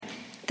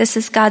This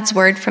is God's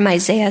word from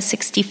Isaiah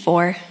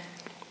 64.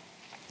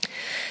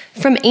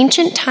 From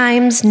ancient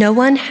times, no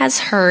one has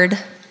heard,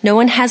 no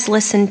one has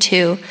listened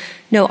to,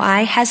 no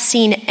eye has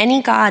seen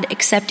any God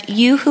except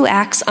you who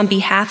acts on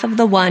behalf of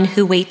the one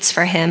who waits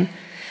for him.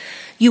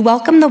 You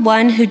welcome the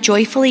one who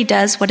joyfully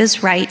does what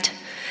is right.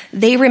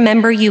 They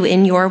remember you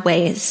in your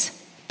ways.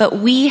 But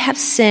we have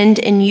sinned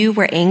and you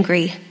were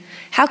angry.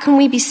 How can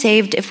we be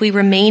saved if we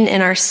remain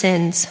in our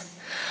sins?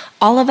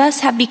 All of us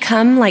have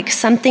become like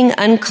something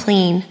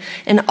unclean,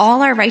 and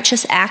all our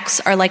righteous acts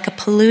are like a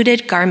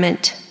polluted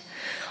garment.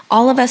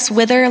 All of us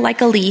wither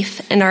like a leaf,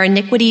 and our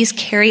iniquities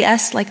carry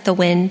us like the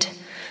wind.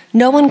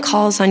 No one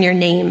calls on your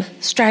name,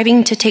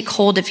 striving to take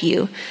hold of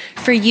you,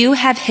 for you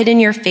have hidden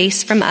your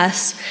face from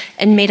us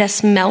and made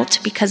us melt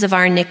because of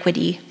our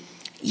iniquity.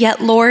 Yet,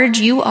 Lord,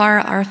 you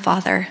are our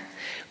Father.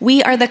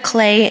 We are the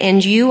clay,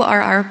 and you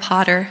are our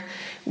potter.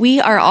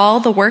 We are all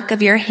the work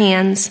of your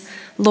hands.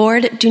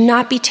 Lord, do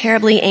not be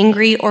terribly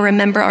angry or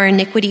remember our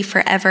iniquity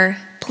forever.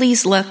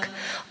 Please look,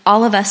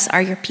 all of us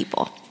are your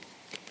people.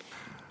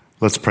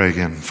 Let's pray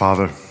again.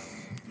 Father,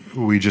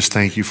 we just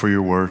thank you for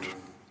your word.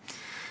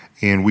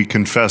 And we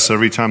confess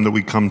every time that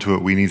we come to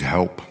it, we need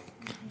help.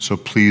 So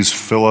please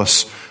fill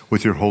us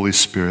with your Holy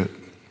Spirit.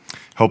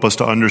 Help us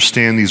to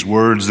understand these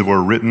words that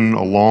were written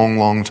a long,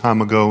 long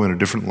time ago in a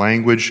different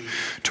language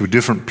to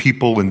different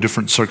people in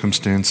different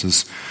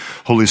circumstances.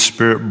 Holy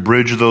Spirit,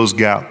 bridge those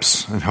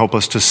gaps and help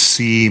us to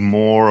see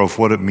more of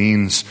what it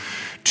means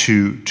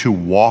to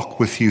walk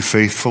with you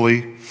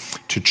faithfully,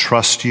 to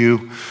trust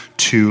you,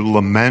 to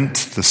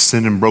lament the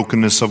sin and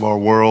brokenness of our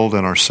world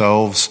and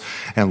ourselves,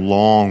 and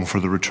long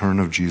for the return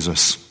of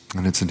Jesus.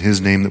 And it's in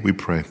his name that we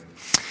pray.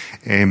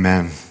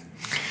 Amen.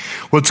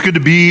 Well, it's good to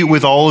be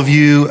with all of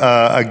you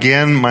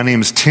again. My name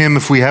is Tim,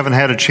 if we haven't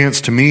had a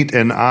chance to meet,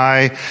 and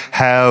I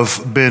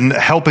have been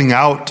helping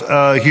out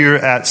here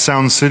at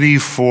Sound City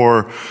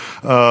for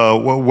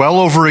well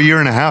over a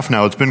year and a half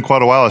now. It's been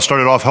quite a while. I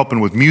started off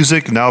helping with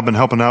music. Now I've been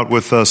helping out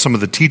with some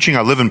of the teaching.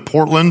 I live in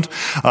Portland.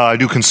 I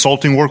do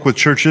consulting work with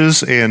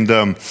churches, and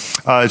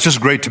it's just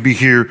great to be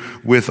here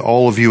with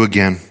all of you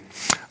again.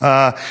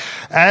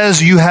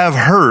 As you have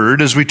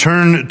heard, as we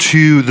turn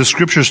to the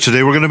scriptures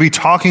today, we're going to be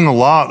talking a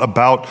lot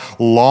about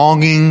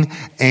longing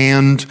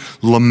and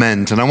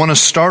lament. And I want to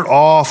start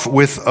off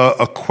with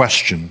a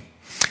question,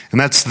 and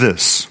that's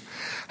this.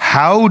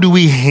 How do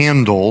we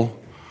handle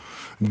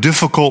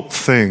difficult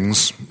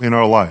things in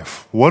our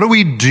life? What do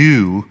we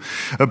do,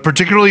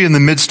 particularly in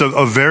the midst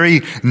of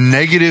very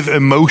negative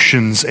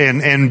emotions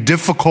and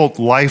difficult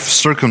life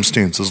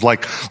circumstances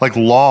like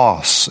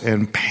loss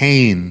and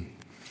pain,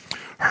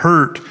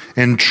 hurt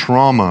and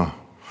trauma,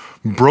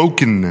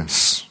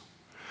 brokenness,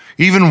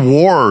 even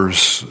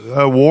wars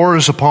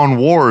upon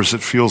wars,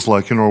 it feels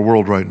like, in our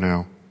world right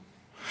now.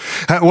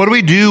 What do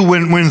we do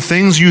when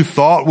things you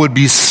thought would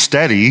be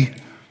steady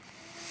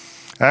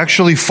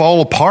actually fall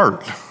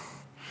apart?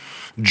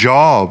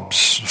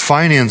 Jobs,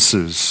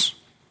 finances,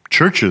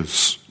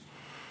 churches,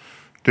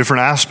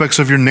 different aspects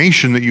of your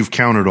nation that you've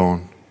counted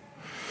on.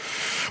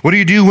 What do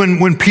you do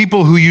when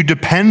people who you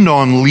depend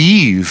on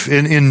leave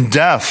in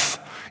death?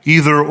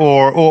 Either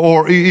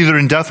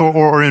in death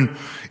or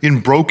in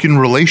broken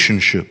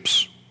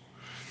relationships?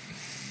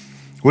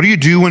 What do you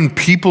do when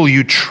people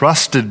you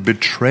trusted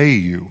betray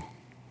you?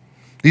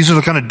 These are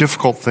the kind of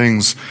difficult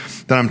things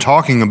that I'm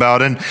talking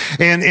about. And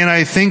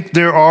I think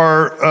there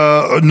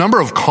are a number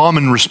of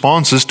common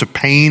responses to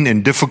pain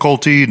and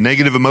difficulty,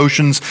 negative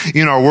emotions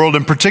in our world,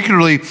 and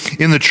particularly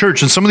in the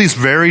church. And some of these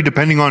vary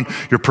depending on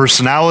your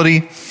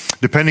personality,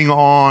 depending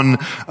on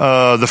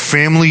the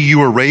family you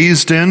were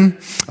raised in.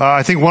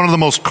 I think one of the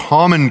most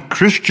common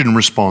Christian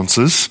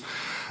responses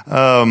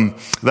that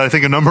I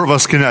think a number of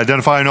us can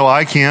identify, I know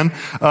I can,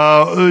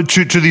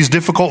 to these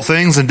difficult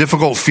things and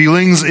difficult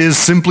feelings is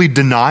simply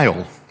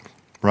denial,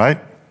 right?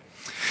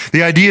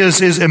 The idea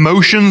is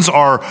emotions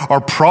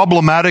are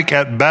problematic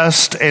at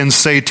best and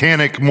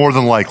satanic more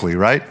than likely,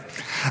 right?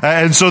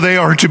 And so they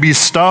are to be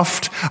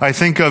stuffed. I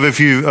think of, if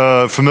you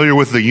familiar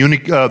with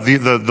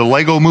the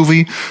Lego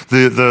movie,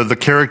 the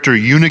character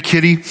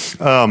Unikitty.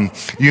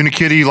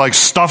 Unikitty like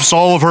stuffs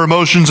all of her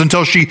emotions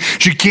until she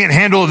can't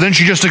handle it. Then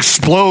she just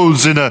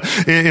explodes in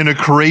a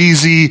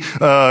crazy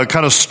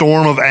kind of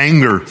storm of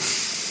anger.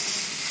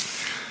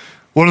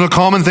 One of the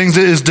common things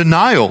is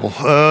denial.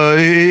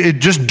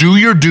 Just do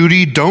your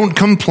duty, don't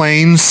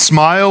complain,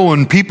 smile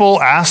when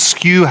people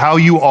ask you how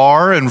you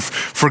are, and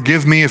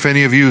forgive me if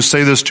any of you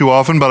say this too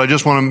often, but I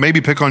just want to maybe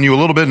pick on you a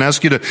little bit and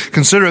ask you to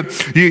consider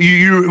it.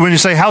 You when you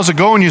say, how's it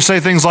going, you say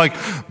things like,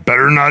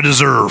 better than I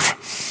deserve.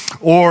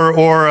 Or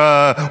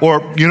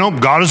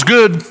God is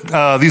good,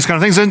 these kind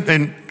of things.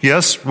 And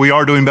yes, we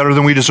are doing better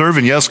than we deserve,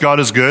 and yes, God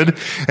is good.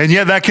 And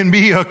yet that can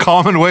be a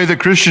common way that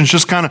Christians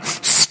just kind of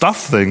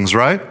stuff things,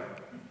 right?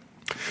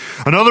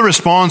 Another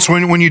response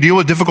when you deal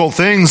with difficult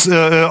things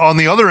on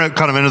the other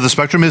kind of end of the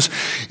spectrum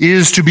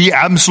is to be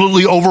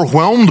absolutely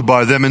overwhelmed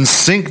by them and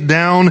sink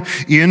down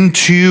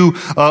into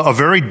a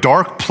very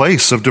dark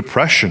place of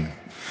depression.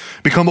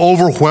 become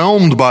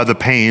overwhelmed by the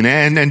pain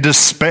and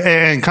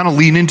despair, and kind of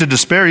lean into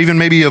despair, even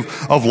maybe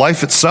of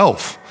life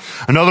itself.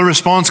 Another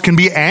response can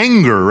be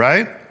anger,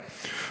 right?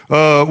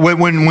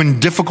 When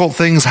difficult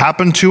things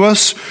happen to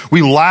us,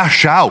 we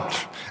lash out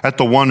at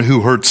the one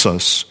who hurts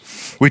us.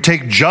 We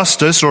take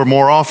justice, or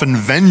more often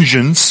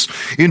vengeance,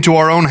 into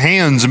our own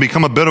hands and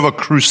become a bit of a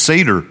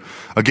crusader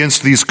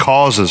against these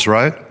causes,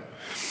 right?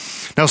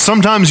 Now,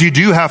 sometimes you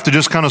do have to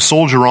just kind of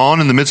soldier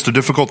on in the midst of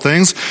difficult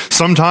things.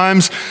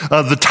 Sometimes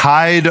the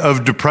tide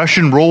of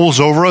depression rolls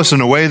over us in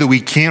a way that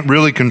we can't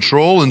really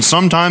control. And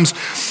sometimes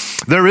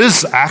there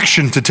is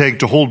action to take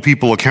to hold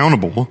people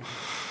accountable.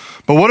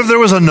 But what if there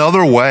was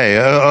another way,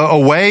 a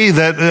way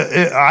that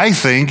I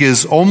think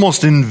is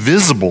almost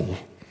invisible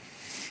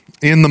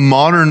in the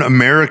modern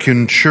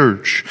American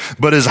church,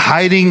 but is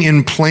hiding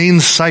in plain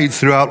sight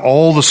throughout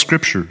all the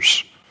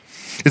scriptures?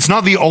 It's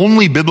not the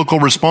only biblical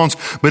response,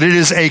 but it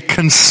is a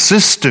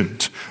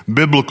consistent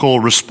biblical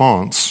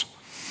response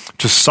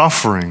to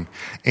suffering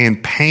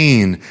and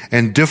pain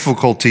and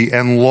difficulty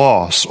and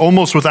loss,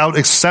 almost without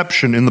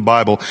exception in the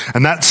Bible.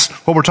 And that's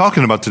what we're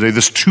talking about today,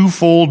 this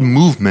twofold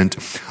movement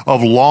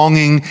of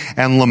longing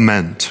and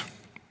lament.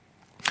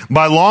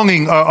 By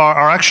longing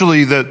are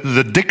actually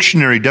the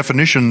dictionary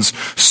definitions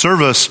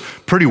serve us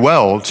pretty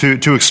well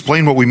to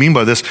explain what we mean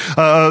by this.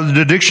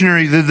 The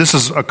dictionary, this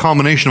is a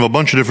combination of a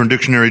bunch of different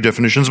dictionary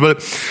definitions,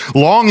 but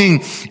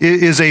longing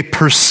is a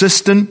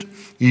persistent,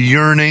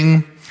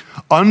 yearning,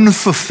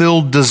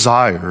 unfulfilled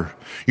desire,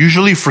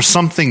 usually for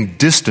something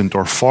distant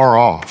or far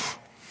off.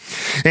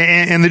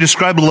 And they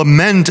describe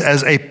lament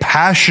as a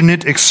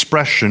passionate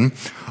expression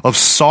of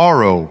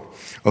sorrow,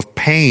 of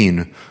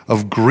pain,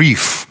 of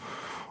grief,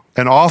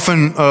 and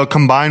often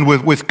combined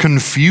with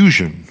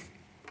confusion.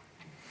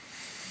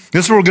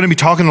 This is what we're going to be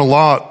talking a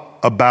lot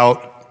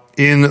about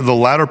in the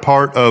latter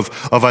part of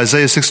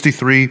Isaiah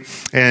 63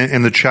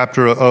 and the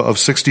chapter of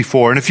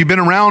 64. And if you've been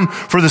around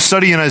for the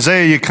study in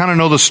Isaiah, you kind of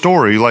know the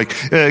story. Like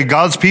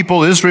God's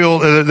people, Israel,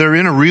 they're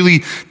in a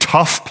really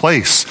tough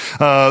place.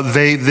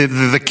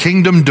 The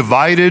kingdom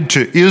divided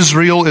to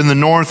Israel in the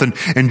north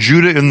and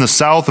Judah in the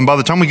south. And by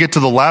the time we get to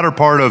the latter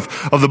part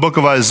of the book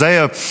of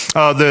Isaiah,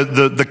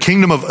 the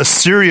kingdom of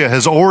Assyria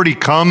has already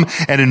come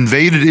and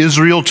invaded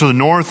Israel to the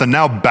north. And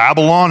now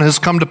Babylon has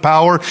come to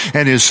power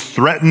and is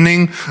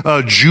threatening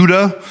Judah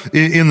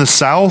in the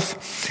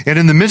south. And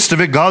in the midst of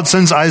it, God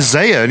sends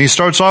Isaiah, and he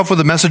starts off with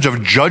a message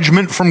of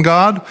judgment from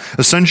God.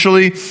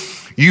 Essentially,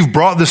 you've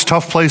brought this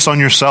tough place on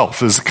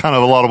yourself, is kind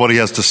of a lot of what he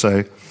has to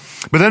say.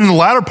 But then in the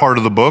latter part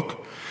of the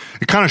book,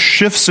 it kind of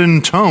shifts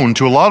in tone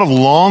to a lot of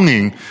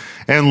longing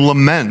and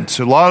lament,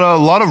 a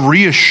lot of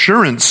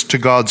reassurance to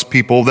God's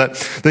people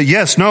that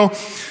yes, no,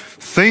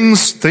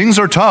 things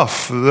are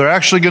tough. They're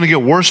actually going to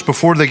get worse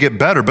before they get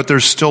better, but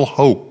there's still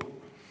hope.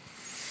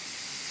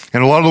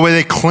 And a lot of the way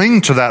they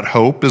cling to that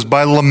hope is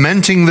by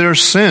lamenting their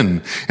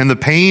sin and the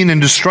pain and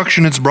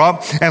destruction it's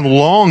brought, and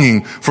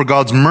longing for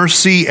God's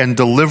mercy and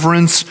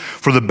deliverance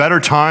for the better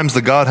times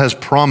that God has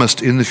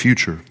promised in the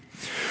future.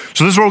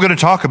 So this is what we're going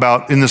to talk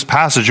about in this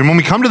passage. And when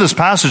we come to this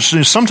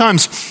passage,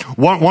 sometimes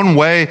one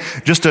way,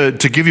 just to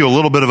give you a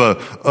little bit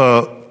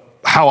of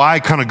how I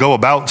kind of go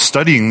about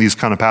studying these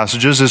kind of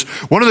passages, is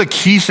one of the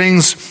key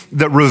things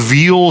that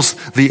reveals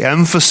the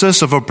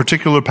emphasis of a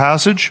particular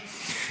passage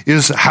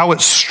is how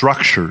it's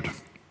structured.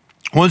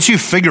 Once you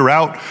figure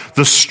out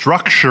the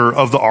structure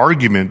of the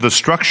argument, the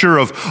structure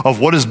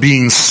of what is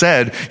being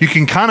said, you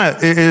can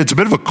it's a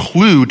bit of a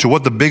clue to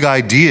what the big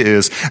idea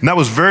is. And that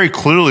was very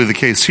clearly the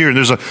case here. And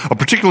there's a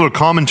particular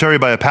commentary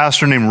by a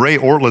pastor named Ray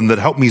Ortlund that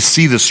helped me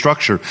see the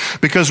structure,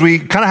 because we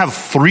kind of have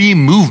three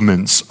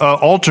movements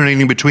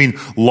alternating between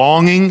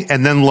longing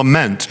and then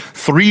lament,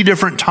 three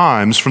different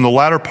times from the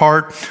latter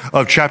part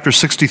of chapter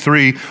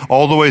 63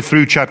 all the way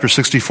through chapter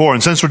 64.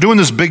 And since we're doing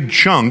this big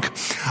chunk,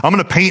 I'm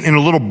going to paint in a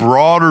little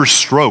broader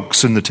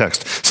strokes in the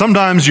text.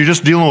 Sometimes you're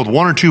just dealing with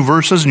one or two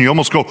verses and you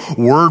almost go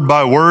word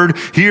by word.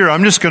 Here,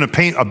 I'm just going to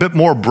paint a bit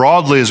more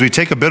broadly as we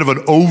take a bit of an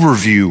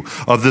overview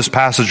of this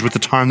passage with the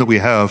time that we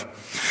have.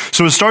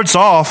 So it starts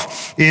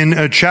off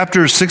in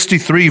chapter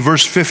 63,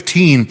 verse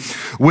 15,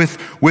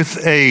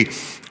 with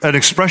an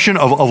expression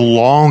of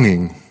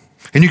longing.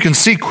 And you can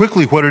see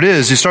quickly what it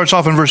is. He starts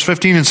off in verse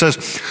 15 and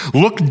says,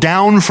 "Look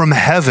down from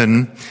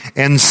heaven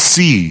and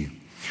see.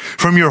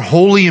 From your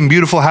holy and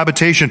beautiful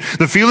habitation."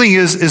 The feeling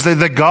is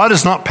that God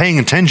is not paying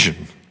attention.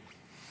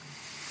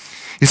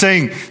 He's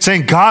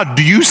saying, God,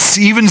 do you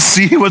even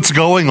see what's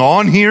going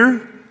on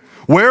here?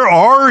 Where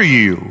are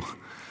you?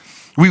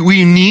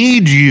 We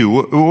need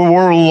you.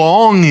 We're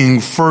longing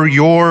for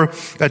your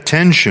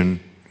attention.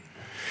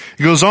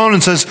 He goes on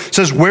and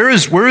says, where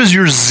is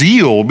your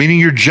zeal, meaning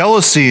your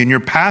jealousy and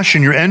your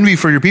passion, your envy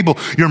for your people,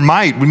 your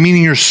might,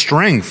 meaning your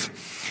strength?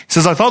 He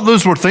says, I thought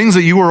those were things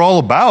that you were all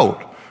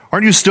about.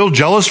 Aren't you still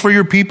jealous for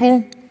your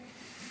people?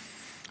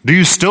 Do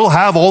you still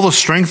have all the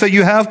strength that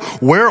you have?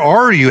 Where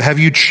are you? Have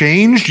you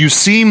changed? You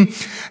seem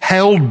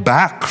held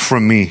back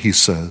from me, he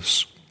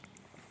says.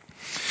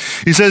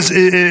 He says,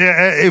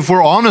 if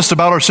we're honest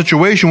about our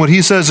situation, what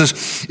he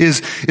says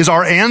is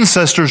our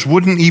ancestors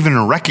wouldn't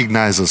even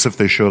recognize us if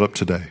they showed up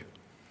today.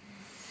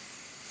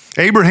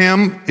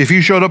 Abraham, if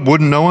he showed up,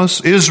 wouldn't know us.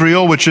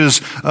 Israel, which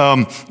is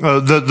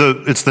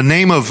it's the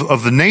name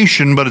of the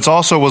nation, but it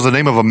also was the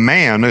name of a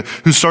man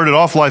who started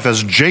off life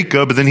as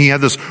Jacob, but then he had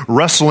this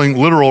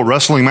literal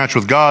wrestling match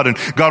with God, and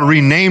God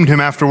renamed him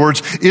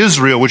afterwards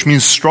Israel, which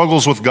means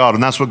struggles with God,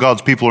 and that's what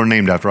God's people are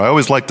named after. I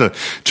always like to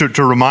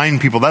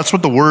remind people that's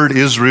what the word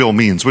Israel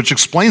means, which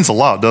explains a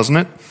lot, doesn't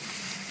it?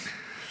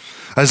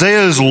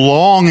 Isaiah is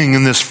longing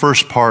in this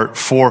first part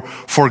for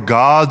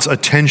God's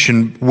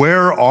attention.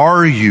 Where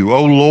are you?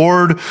 O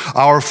Lord,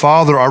 our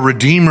Father, our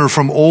Redeemer,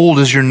 from old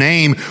is your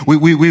name.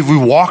 We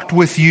walked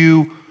with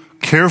you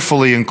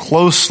carefully and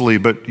closely,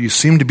 but you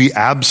seem to be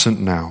absent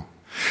now.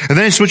 And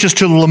then he switches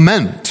to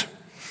lament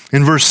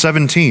in verse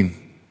 17.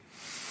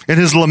 And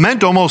his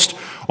lament almost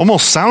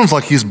sounds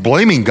like he's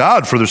blaming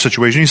God for their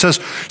situation. He says,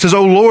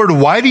 "O Lord,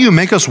 why do you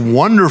make us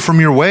wander from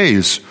your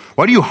ways?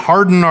 Why do you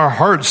harden our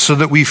hearts so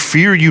that we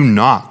fear you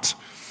not?"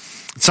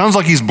 It sounds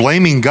like he's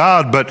blaming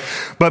God, but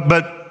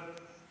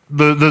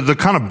the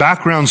kind of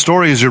background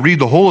story as you read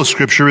the whole of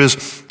Scripture is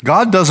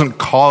God doesn't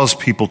cause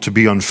people to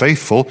be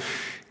unfaithful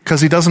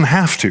because he doesn't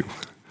have to.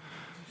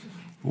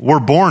 We're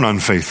born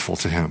unfaithful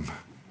to him.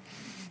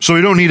 So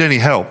we don't need any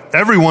help.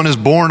 Everyone is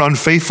born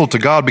unfaithful to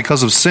God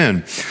because of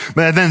sin.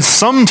 But then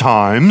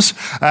sometimes,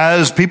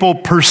 as people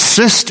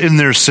persist in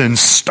their sin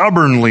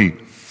stubbornly,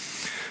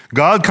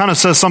 God kind of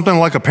says something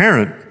like a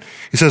parent.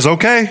 He says,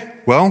 okay,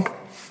 well,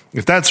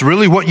 if that's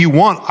really what you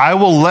want, I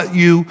will let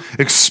you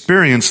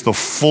experience the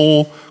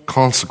full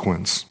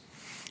consequence.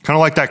 Kind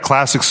of like that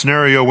classic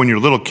scenario when your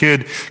little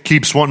kid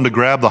keeps wanting to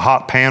grab the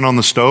hot pan on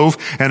the stove,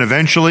 and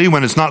eventually,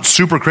 when it's not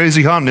super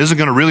crazy hot and isn't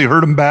going to really hurt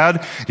them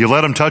bad, you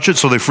let them touch it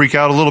so they freak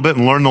out a little bit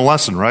and learn the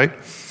lesson, right?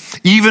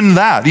 Even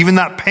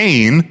that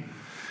pain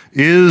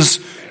is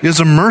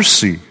a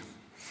mercy.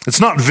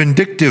 It's not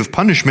vindictive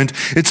punishment.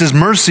 It's his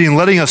mercy in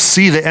letting us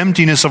see the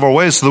emptiness of our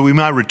ways so that we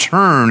might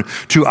return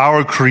to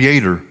our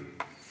Creator.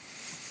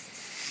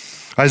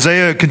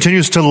 Isaiah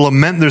continues to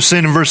lament their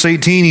sin in verse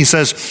 18. He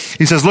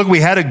says, look,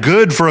 we had it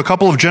good for a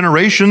couple of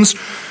generations.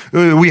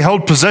 We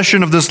held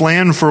possession of this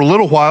land for a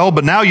little while,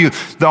 but now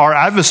our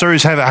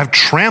adversaries have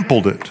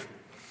trampled it.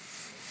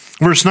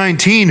 Verse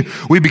 19,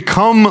 we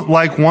become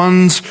like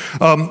ones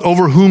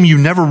over whom you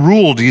never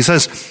ruled. He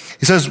says,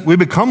 we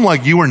become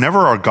like you were never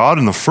our God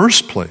in the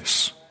first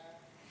place.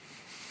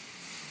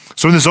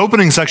 So in this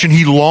opening section,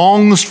 he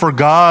longs for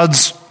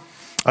God's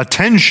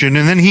attention,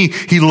 and then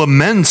he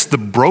laments the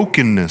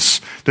brokenness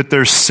that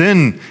their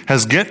sin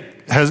has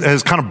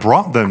kind of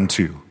brought them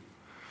to.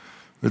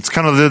 It's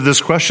kind of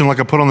this question like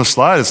I put on the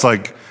slide. It's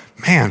like,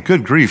 man,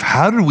 good grief,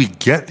 how did we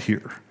get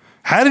here?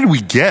 How did we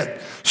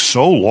get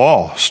so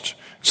lost?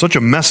 Such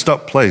a messed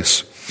up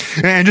place.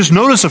 And just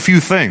notice a few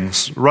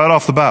things right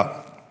off the bat.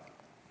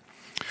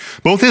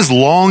 Both his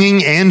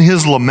longing and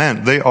his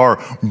lament, they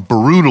are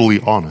brutally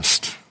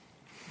honest.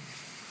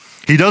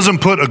 He doesn't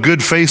put a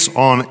good face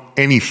on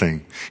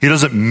anything. He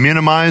doesn't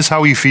minimize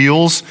how he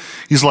feels.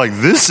 He's like,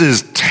 this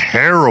is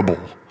terrible.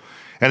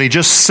 And he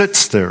just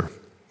sits there.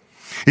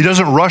 He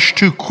doesn't rush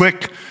too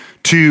quick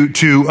to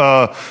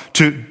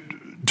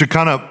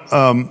kind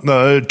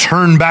of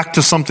turn back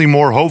to something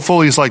more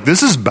hopeful. He's like,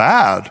 this is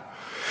bad.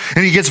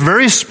 And he gets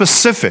very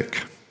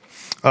specific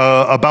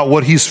about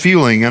what he's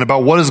feeling and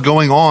about what is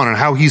going on and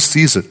how he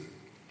sees it.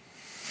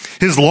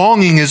 His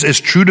longing is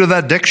true to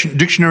that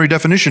dictionary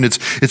definition.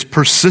 It's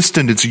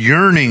persistent, it's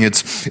yearning,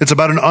 it's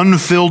about an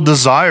unfilled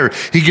desire.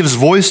 He gives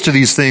voice to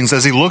these things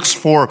as he looks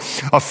for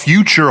a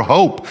future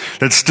hope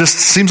that just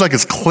seems like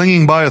it's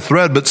clinging by a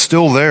thread, but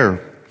still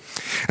there.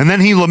 And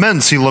then he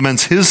laments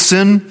his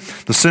sin,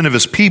 the sin of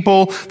his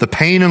people, the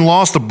pain and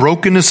loss, the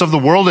brokenness of the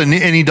world, and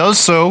he does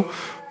so,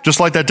 just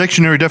like that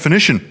dictionary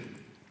definition,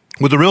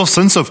 with a real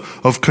sense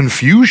of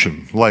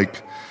confusion,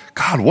 like,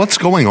 God, what's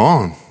going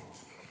on?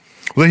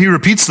 Well, then he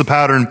repeats the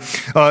pattern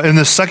in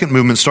this second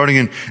movement, starting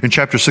in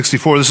chapter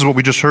 64. This is what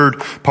we just heard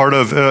part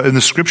of in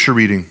the scripture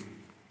reading.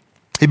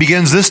 He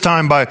begins this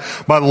time by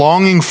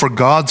longing for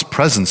God's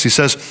presence. He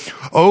says,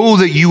 "Oh,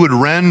 that you would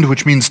rend,"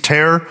 which means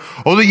tear.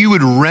 "Oh, that you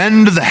would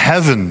rend the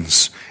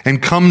heavens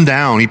and come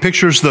down." He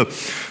pictures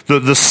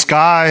the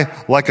sky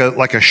like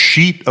a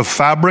sheet of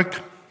fabric.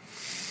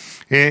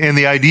 And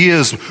the idea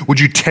is,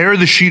 would you tear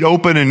the sheet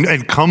open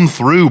and come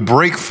through,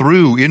 break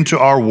through into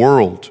our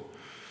world?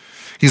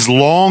 He's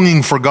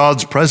longing for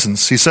God's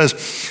presence. He says,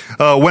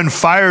 when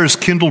fires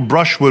kindle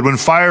brushwood, when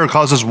fire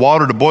causes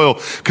water to boil,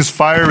 because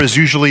fire is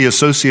usually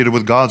associated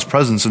with God's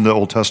presence in the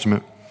Old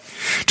Testament.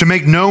 To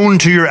make known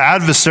to your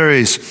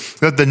adversaries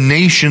that the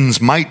nations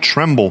might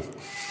tremble.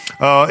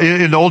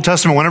 In the Old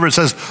Testament, whenever it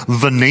says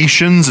the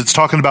nations, it's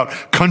talking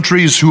about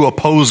countries who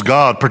oppose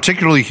God,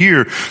 particularly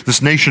here,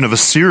 this nation of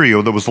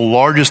Assyria that was the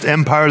largest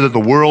empire that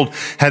the world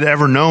had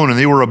ever known, and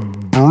they were a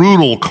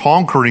brutal,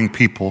 conquering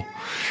people.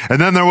 And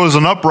then there was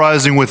an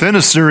uprising within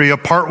Assyria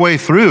partway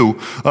through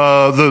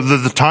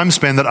the time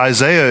span that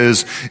Isaiah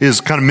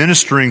is kind of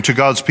ministering to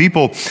God's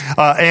people.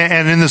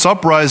 And in this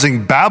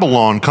uprising,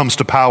 Babylon comes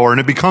to power, and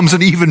it becomes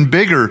an even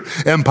bigger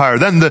empire.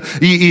 Then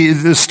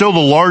still the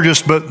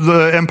largest, but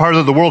the empire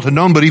that the world had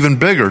known, but even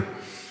bigger.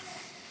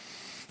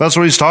 That's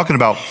what he's talking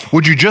about.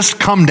 Would you just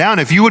come down?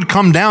 If you would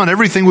come down,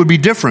 everything would be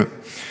different.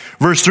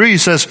 Verse 3, he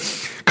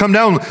says, come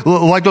down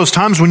like those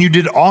times when you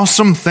did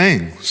awesome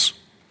things.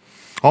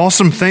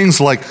 Awesome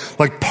things like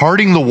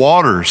parting the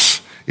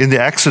waters in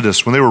the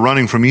Exodus when they were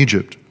running from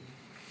Egypt.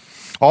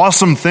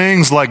 Awesome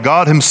things like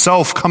God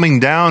himself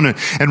coming down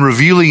and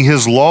revealing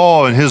his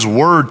law and his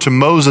word to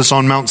Moses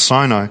on Mount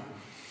Sinai.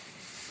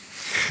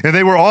 And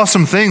they were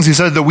awesome things, he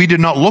said, that we did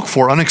not look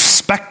for,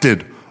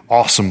 unexpected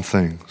awesome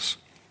things.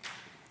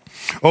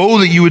 Oh,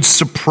 that you would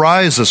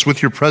surprise us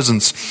with your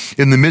presence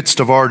in the midst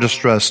of our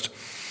distress.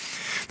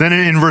 Then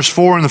in verse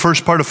 4, in the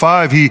first part of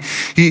 5, he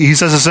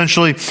says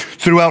essentially,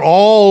 throughout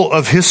all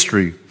of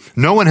history,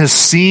 no one has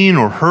seen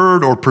or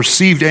heard or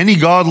perceived any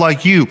God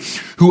like you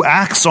who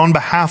acts on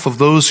behalf of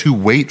those who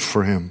wait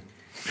for him.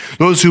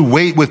 Those who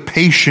wait with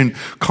patient,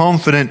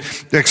 confident,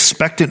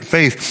 expectant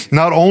faith.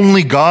 Not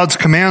only God's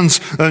commands,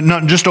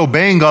 not just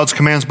obeying God's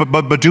commands,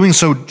 but doing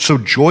so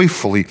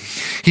joyfully.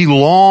 He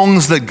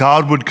longs that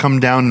God would come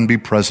down and be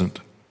present,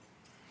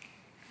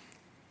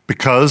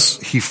 because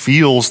he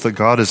feels that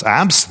God is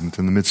absent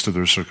in the midst of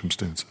their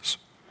circumstances.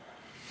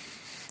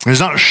 He's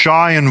not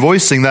shy in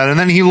voicing that. And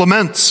then he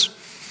laments.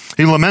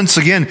 He laments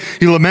again.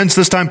 He laments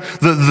this time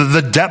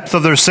the depth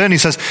of their sin. He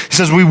says,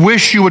 we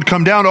wish you would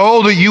come down.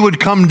 Oh, that you would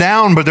come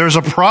down, but there's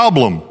a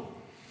problem.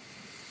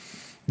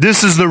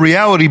 This is the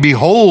reality.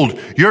 Behold,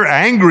 you're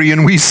angry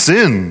and we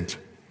sinned.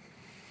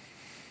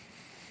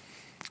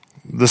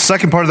 The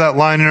second part of that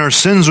line, in our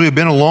sins we have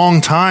been a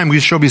long time, we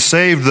shall be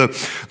saved.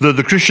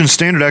 The Christian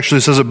Standard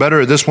actually says it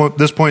better at this point.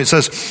 It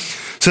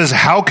says,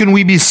 how can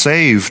we be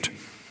saved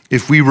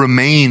if we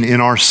remain in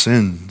our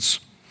sins?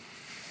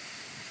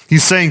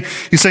 He's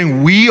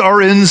saying, we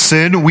are in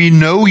sin, we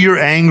know you're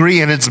angry,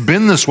 and it's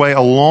been this way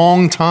a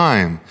long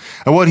time.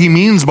 And what he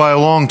means by a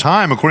long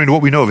time, according to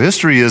what we know of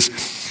history, is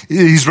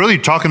he's really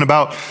talking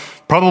about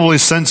probably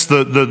since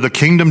the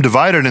kingdom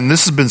divided, and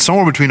this has been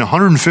somewhere between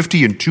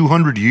 150 and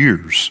 200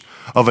 years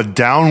of a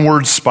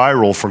downward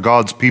spiral for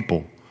God's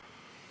people.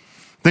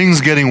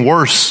 Things getting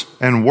worse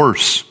and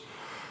worse.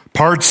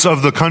 Parts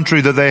of the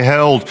country that they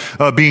held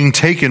being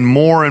taken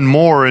more and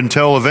more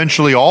until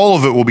eventually all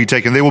of it will be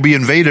taken. They will be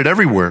invaded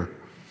everywhere.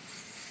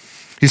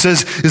 He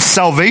says, is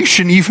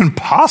salvation even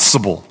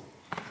possible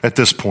at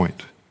this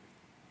point?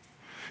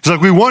 He's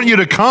like, we want you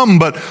to come,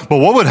 but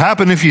what would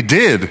happen if you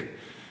did?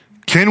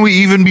 Can we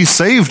even be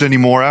saved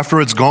anymore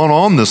after it's gone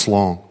on this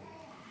long?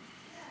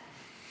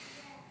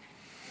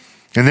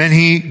 And then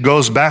he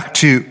goes back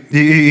to,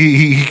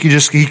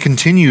 he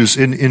continues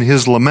in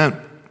his lament.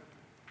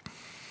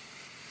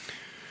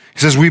 He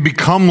says, we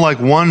become like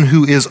one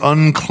who is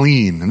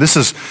unclean. And this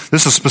is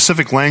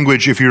specific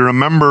language. If you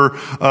remember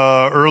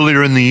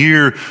earlier in the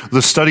year,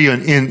 the study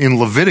in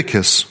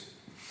Leviticus,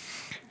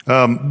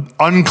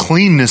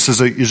 uncleanness is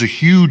a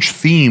huge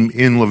theme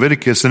in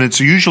Leviticus, and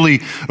it's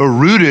usually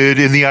rooted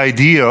in the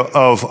idea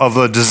of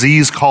a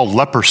disease called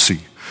leprosy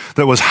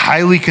that was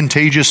highly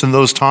contagious in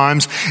those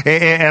times.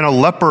 And a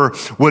leper,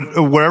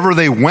 wherever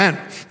they went,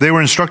 they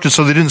were instructed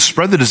so they didn't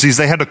spread the disease.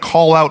 They had to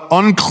call out,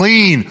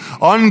 unclean,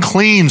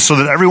 unclean, so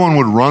that everyone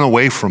would run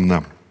away from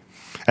them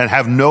and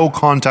have no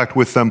contact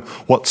with them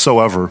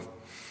whatsoever.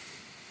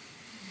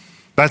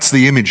 That's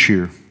the image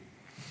here.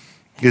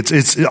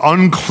 It's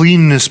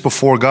uncleanness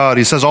before God.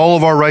 He says all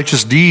of our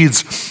righteous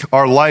deeds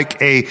are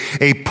like a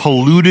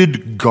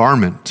polluted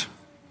garment,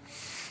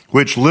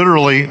 which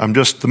literally, I'm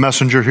just the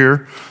messenger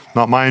here,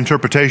 not my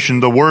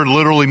interpretation. The word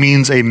literally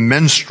means a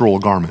menstrual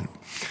garment.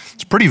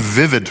 It's a pretty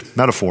vivid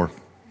metaphor,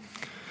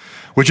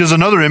 which is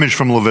another image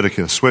from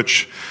Leviticus,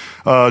 which,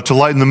 to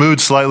lighten the mood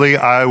slightly,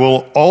 I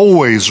will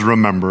always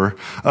remember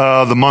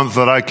the month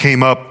that I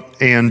came up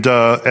and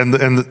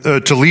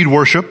to lead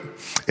worship.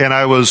 And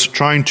I was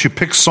trying to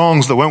pick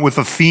songs that went with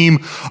the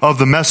theme of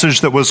the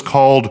message that was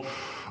called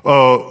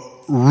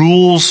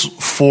Rules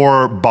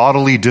for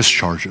Bodily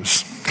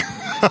Discharges.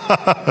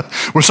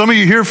 Were some of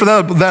you here for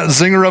that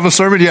zinger of a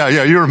sermon?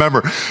 Yeah, you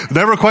remember.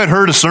 Never quite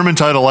heard a sermon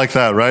title like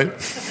that, right?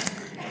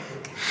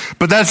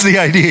 But that's the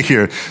idea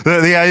here.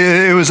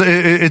 It's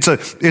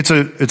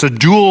a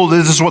dual.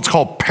 This is what's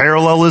called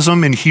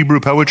parallelism in Hebrew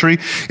poetry.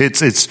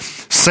 It's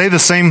say the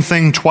same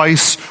thing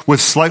twice with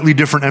slightly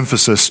different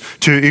emphasis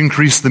to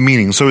increase the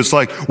meaning. So it's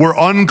like we're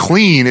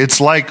unclean.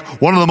 It's like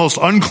one of the most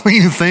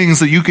unclean things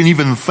that you can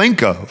even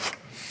think of,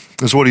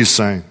 is what he's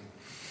saying.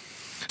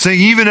 Saying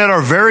even at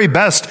our very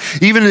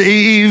best, even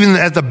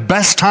at the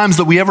best times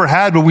that we ever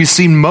had, when we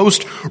seem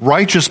most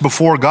righteous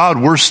before God,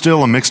 we're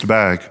still a mixed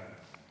bag.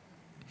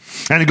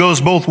 And it goes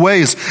both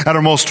ways. At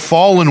our most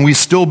fallen, we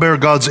still bear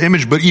God's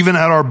image, but even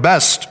at our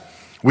best,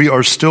 we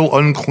are still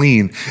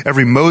unclean.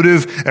 Every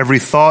motive, every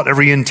thought,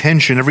 every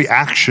intention, every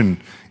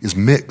action is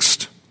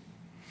mixed.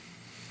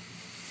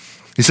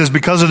 He says,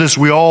 because of this,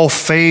 we all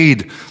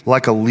fade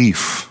like a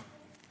leaf.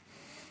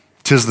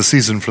 'Tis the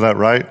season for that,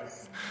 right?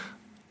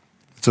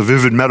 It's a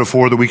vivid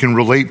metaphor that we can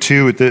relate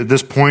to at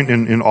this point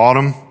in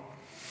autumn.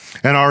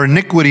 And our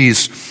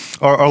iniquities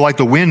are like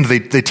the wind. They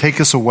take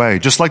us away.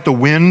 Just like the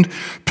wind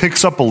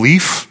picks up a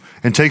leaf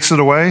and takes it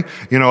away.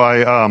 You know,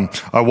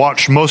 I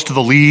watched most of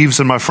the leaves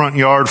in my front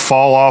yard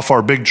fall off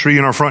our big tree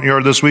in our front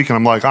yard this week, and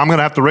I'm like, I'm going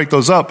to have to rake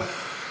those up.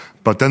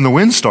 But then the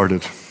wind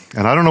started,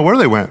 and I don't know where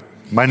they went.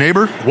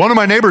 One of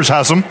my neighbors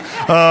has them,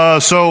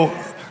 so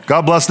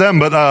God bless them.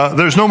 But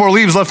there's no more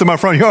leaves left in my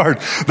front yard.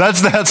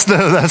 That's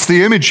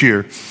the image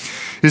here.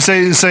 He's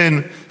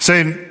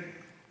saying,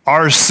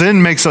 our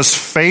sin makes us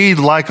fade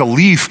like a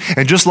leaf,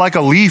 and just like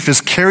a leaf is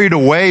carried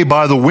away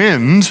by the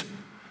wind,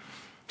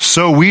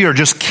 so we are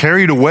just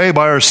carried away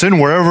by our sin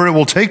wherever it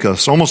will take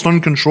us, almost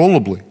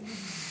uncontrollably.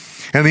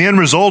 And the end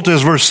result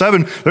is, verse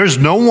 7, there's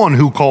no one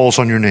who calls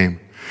on your name.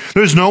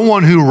 There's no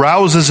one who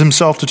rouses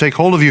himself to take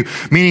hold of you,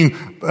 meaning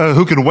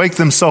who can wake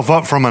themselves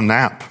up from a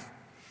nap.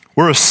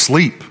 We're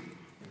asleep,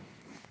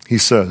 he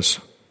says.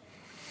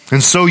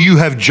 And so you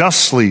have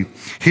justly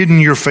hidden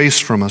your face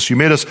from us. You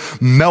made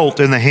us melt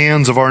in the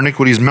hands of our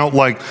iniquities, melt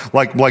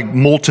like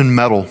molten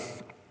metal.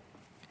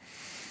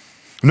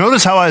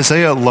 Notice how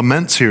Isaiah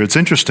laments here. It's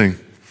interesting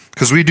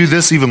because we do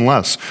this even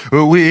less.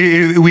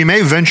 We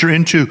may venture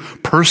into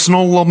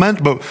personal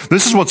lament, but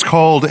this is what's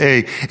called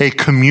a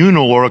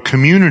communal or a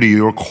community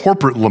or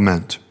corporate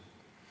lament.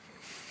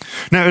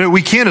 Now,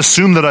 we can't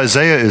assume that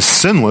Isaiah is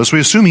sinless. We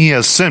assume he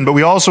has sin, but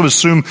we also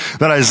assume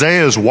that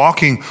Isaiah is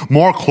walking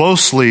more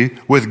closely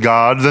with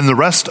God than the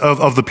rest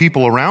of the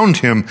people around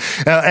him.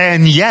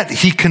 And yet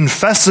he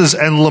confesses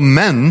and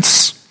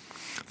laments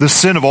the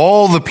sin of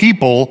all the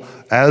people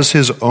as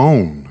his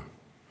own.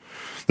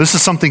 This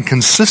is something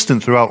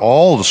consistent throughout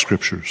all the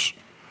scriptures.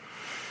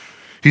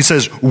 He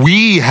says,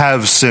 we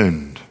have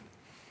sinned.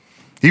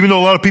 Even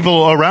though a lot of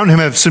people around him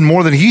have sinned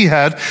more than he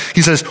had,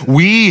 he says,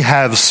 we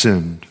have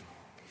sinned.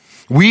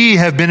 We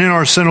have been in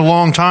our sin a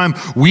long time.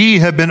 We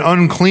have been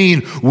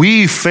unclean.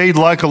 We fade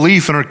like a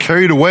leaf and are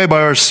carried away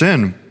by our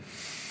sin.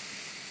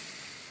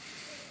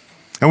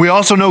 And we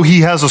also know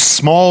he has a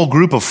small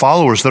group of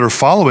followers that are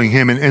following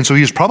him, and so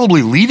he's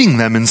probably leading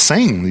them in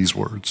saying these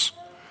words.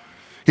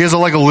 He has a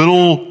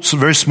little,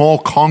 very small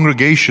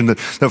congregation that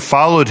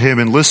followed him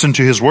and listened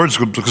to his words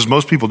because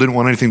most people didn't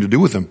want anything to do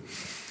with him,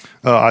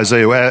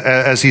 Isaiah,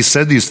 as he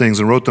said these things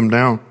and wrote them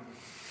down.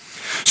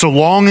 So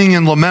longing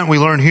and lament, we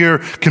learn here,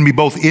 can be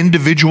both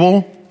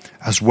individual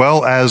as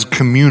well as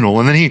communal.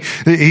 And then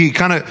he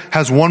kind of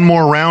has one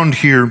more round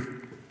here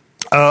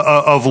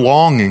of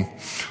longing.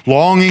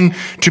 Longing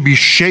to be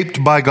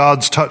shaped by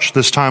God's touch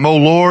this time. Oh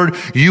Lord,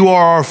 you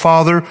are our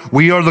Father.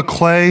 We are the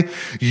clay.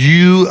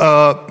 You,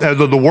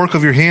 the work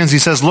of your hands. He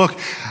says, look,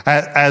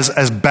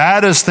 as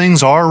bad as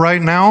things are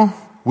right now,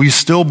 we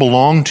still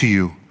belong to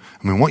you.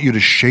 And we want you to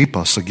shape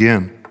us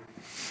again.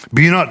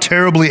 Be not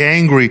terribly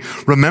angry.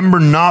 Remember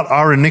not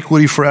our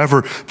iniquity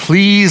forever.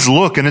 Please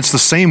look, and it's the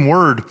same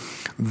word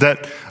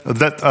that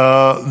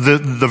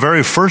the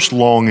very first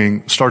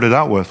longing started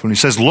out with. When he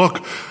says,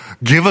 look,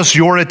 give us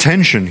your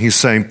attention, he's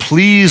saying,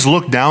 please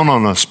look down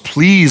on us.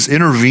 Please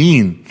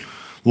intervene.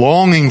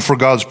 Longing for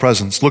God's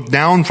presence. Look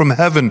down from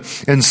heaven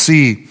and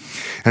see.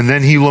 And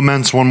then he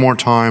laments one more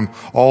time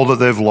all that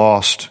they've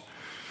lost.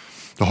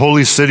 The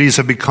holy cities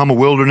have become a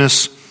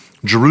wilderness.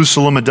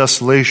 Jerusalem a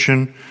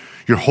desolation.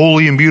 Your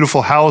holy and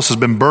beautiful house has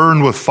been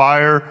burned with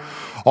fire.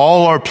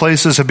 All our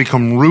places have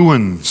become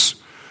ruins.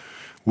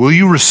 Will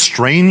you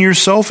restrain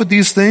yourself at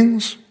these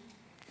things?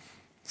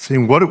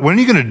 Saying, when are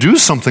you going to do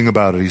something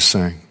about it, he's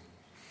saying.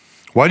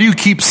 Why do you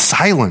keep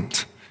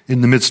silent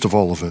in the midst of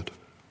all of it?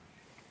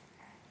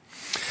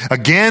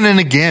 Again and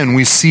again,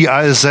 we see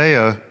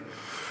Isaiah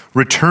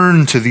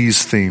return to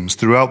these themes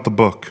throughout the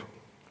book.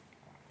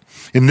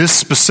 In this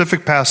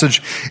specific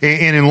passage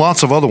and in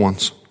lots of other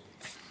ones.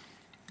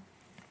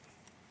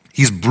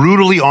 He's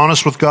brutally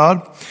honest with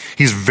God.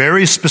 He's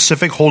very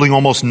specific, holding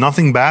almost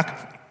nothing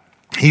back.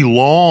 He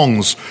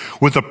longs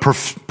with a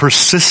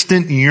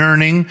persistent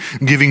yearning,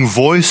 giving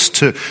voice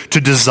to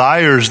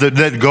desires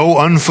that go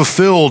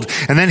unfulfilled.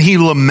 And then he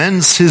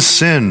laments his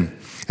sin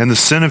and the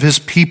sin of his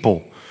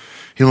people.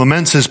 He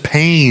laments his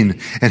pain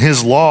and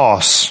his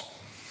loss.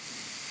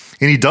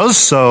 And he does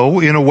so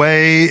in a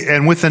way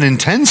and with an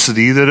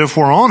intensity that, if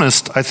we're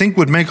honest, I think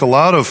would make a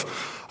lot of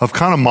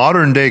kind of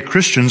modern day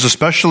Christians,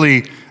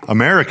 especially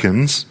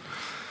Americans,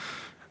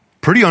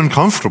 pretty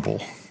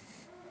uncomfortable.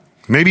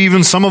 Maybe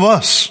even some of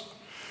us.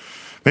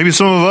 Maybe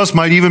some of us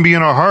might even be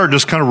in our heart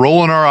just kind of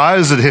rolling our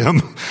eyes at him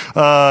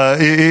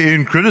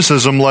in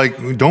criticism,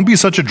 like, don't be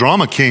such a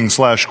drama king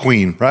 /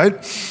 queen, right?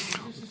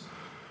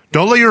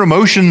 Don't let your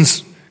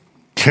emotions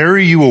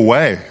carry you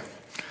away.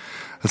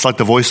 It's like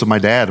the voice of my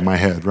dad in my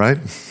head, right?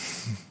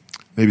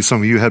 Maybe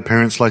some of you had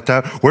parents like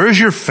that. Where is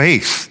your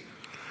faith?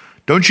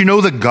 Don't you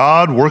know that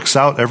God works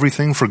out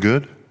everything for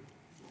good?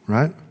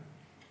 Right?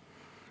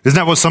 Isn't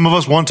that what some of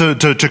us want to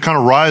kind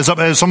of rise up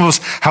as? Some of us,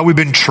 how we've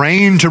been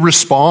trained to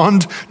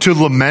respond to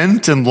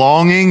lament and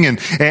longing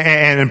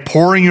and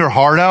pouring your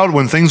heart out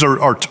when things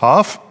are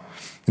tough.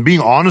 And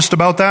being honest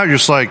about that, you're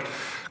just like,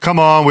 come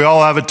on, we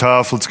all have it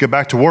tough. Let's get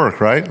back to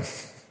work, right?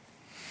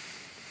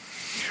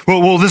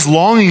 Well, this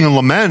longing and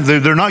lament,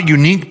 they're not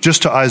unique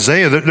just to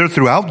Isaiah. They're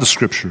throughout the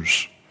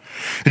scriptures.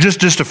 And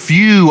just a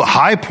few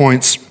high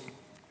points.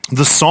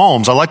 The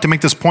Psalms, I like to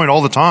make this point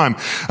all the time.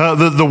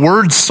 The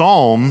word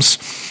Psalms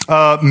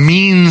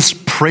means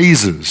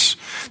praises.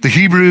 The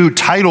Hebrew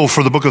title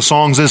for the book of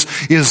Songs is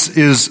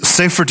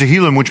Sefer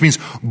Tehillim, which means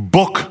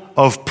book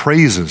of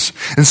praises.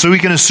 And so we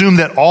can assume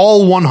that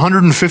all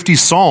 150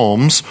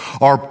 Psalms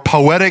are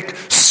poetic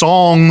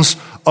songs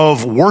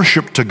of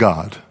worship to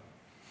God.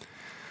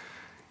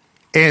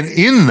 And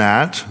in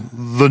that,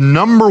 the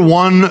number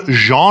one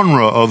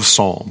genre of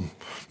psalm,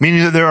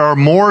 meaning that there are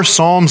more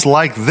psalms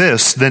like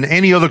this than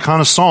any other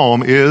kind of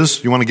psalm,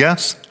 is, you want to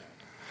guess?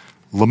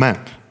 Lament.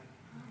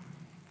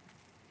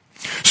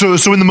 So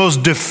in the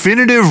most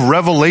definitive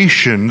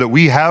revelation that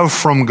we have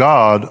from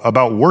God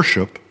about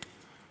worship,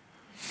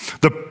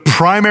 the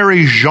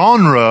primary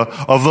genre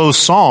of those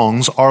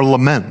songs are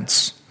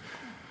laments.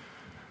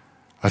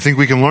 I think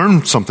we can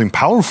learn something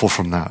powerful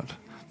from that.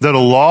 That a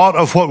lot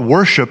of what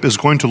worship is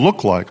going to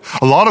look like,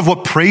 a lot of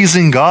what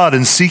praising God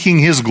and seeking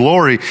His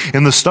glory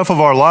in the stuff of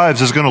our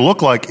lives is going to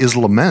look like is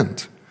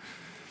lament.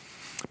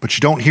 But you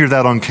don't hear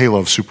that on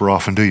K-Love super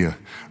often, do you?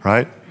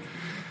 Right?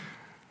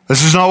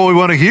 This is not what we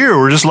want to hear.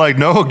 We're just like,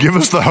 no, give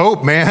us the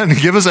hope, man.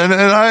 Give us, and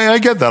I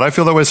get that. I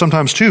feel that way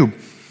sometimes too.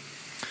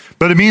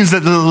 But it means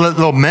that the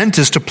lament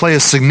is to play a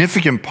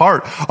significant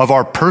part of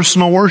our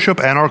personal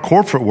worship and our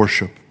corporate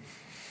worship.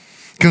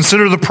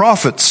 Consider the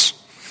prophets.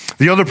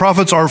 The other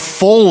prophets are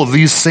full of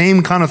these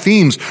same kind of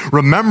themes.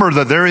 Remember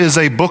that there is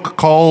a book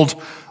called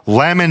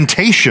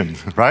Lamentation,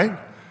 right?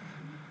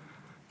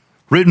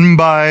 Written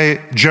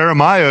by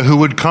Jeremiah, who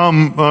would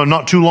come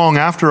not too long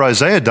after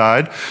Isaiah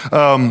died.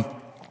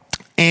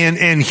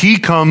 And he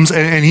comes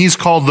and he's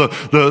called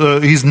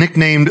he's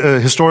nicknamed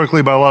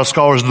historically by a lot of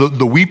scholars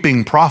the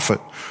weeping prophet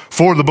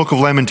for the book of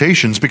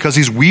Lamentations, because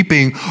he's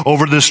weeping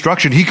over the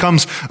destruction. He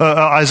comes,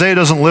 Isaiah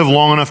doesn't live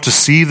long enough to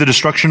see the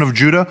destruction of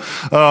Judah,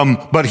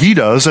 but he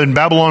does. And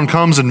Babylon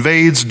comes,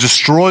 invades,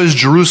 destroys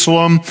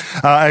Jerusalem,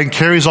 and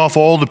carries off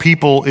all the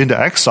people into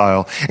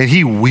exile. And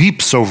he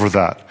weeps over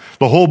that.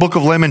 The whole book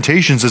of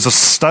Lamentations is a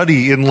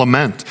study in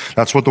lament.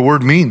 That's what the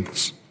word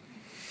means.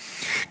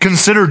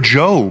 Consider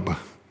Job,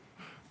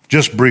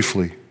 just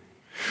briefly.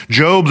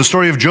 Job, the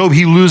story of Job,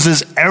 he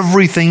loses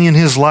everything in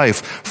his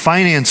life.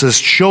 Finances,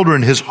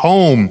 children, his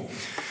home.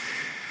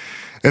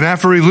 And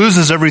after he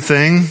loses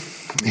everything,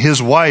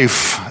 his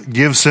wife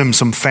gives him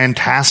some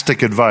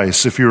fantastic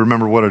advice, if you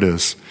remember what it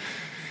is.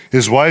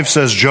 His wife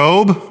says,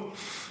 Job,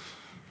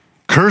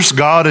 curse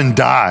God and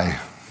die.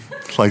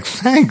 It's like,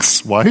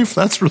 thanks, wife.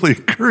 That's really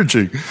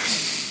encouraging.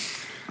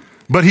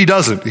 But he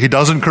doesn't. He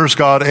doesn't curse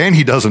God and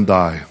he doesn't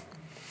die.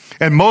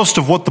 And most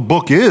of what the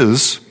book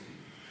is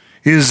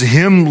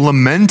him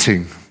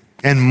lamenting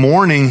and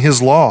mourning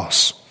his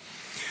loss,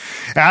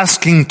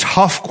 asking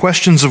tough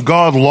questions of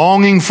God,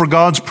 longing for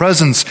God's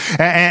presence,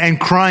 and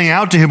crying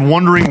out to Him,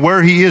 wondering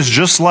where He is,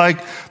 just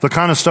like the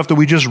kind of stuff that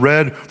we just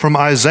read from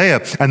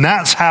Isaiah. And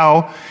that's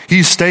how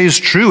he stays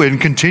true and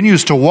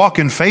continues to walk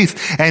in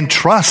faith and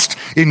trust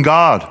in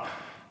God,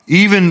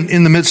 even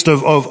in the midst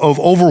of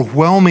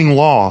overwhelming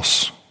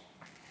loss.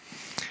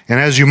 And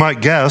as you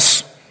might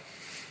guess,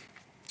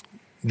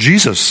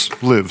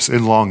 Jesus lives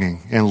in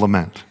longing and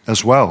lament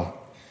as well.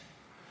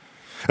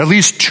 At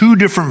least two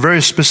different, very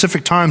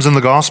specific times in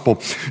the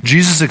gospel,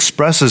 Jesus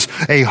expresses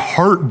a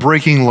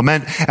heartbreaking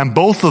lament, and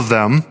both of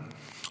them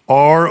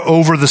are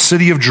over the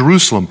city of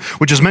Jerusalem,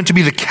 which is meant to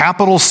be the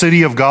capital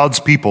city of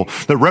God's people,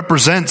 that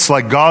represents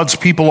like God's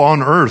people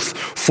on earth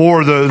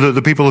for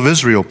the people of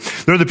Israel.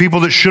 They're the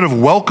people that should have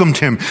welcomed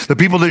Him, the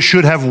people that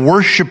should have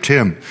worshiped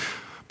Him,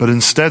 but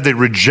instead they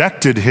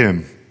rejected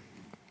Him.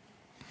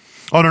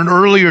 On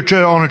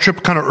a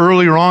trip kind of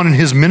earlier on in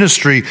His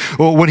ministry,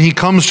 when He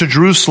comes to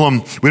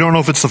Jerusalem, we don't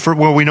know if it's the first,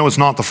 well, we know it's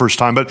not the first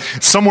time, but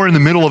somewhere in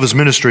the middle of His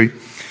ministry,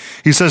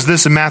 He says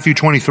this in Matthew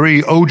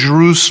 23, "O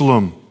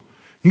Jerusalem."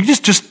 You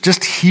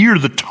just hear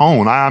the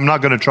tone. I'm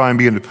not going to try and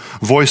be a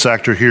voice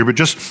actor here, but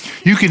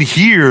you can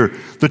hear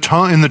the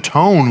tone in the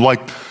tone,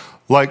 like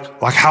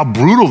how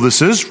brutal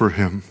this is for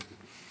Him.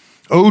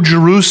 "O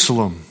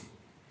Jerusalem,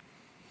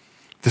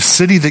 the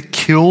city that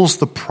kills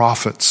the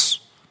prophets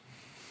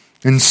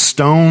and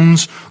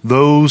stones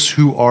those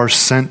who are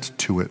sent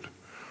to it."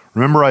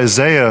 Remember,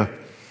 Isaiah,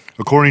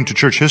 according to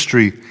church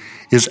history,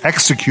 is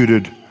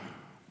executed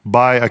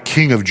by a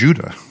king of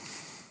Judah,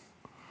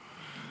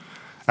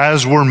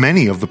 as were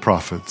many of the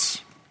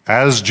prophets,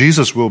 as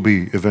Jesus will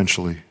be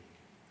eventually.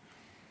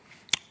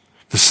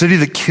 The city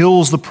that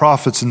kills the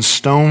prophets and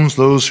stones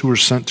those who are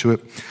sent to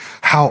it.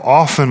 How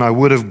often I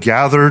would have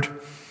gathered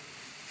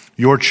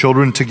your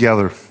children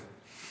together,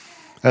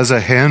 as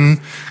a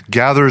hen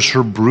gathers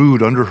her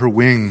brood under her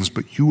wings,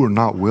 but you were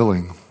not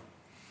willing.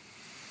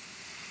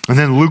 And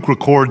then Luke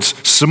records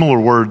similar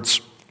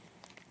words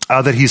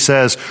that he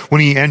says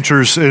when he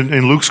enters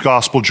in Luke's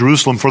gospel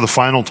Jerusalem for the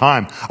final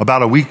time,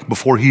 about a week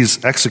before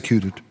he's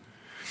executed.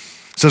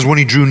 It says, when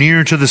he drew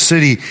near to the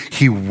city,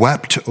 he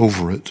wept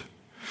over it,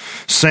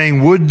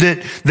 saying, would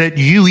that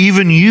you,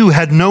 even you,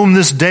 had known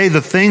this day the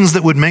things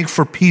that would make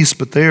for peace,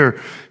 but they are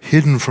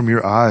hidden from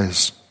your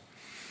eyes.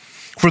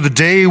 For the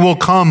day will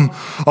come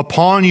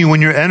upon you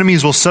when your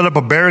enemies will set up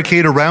a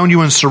barricade around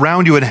you and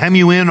surround you and hem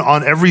you in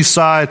on every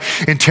side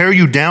and tear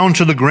you down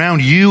to the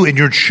ground, you and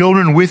your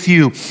children with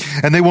you.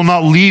 And they will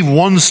not leave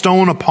one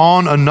stone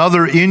upon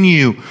another in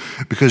you,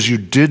 because you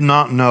did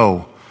not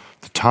know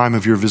the time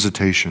of your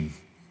visitation.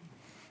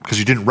 Because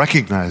you didn't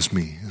recognize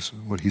me, is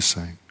what he's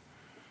saying.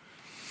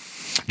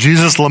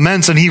 Jesus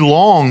laments and he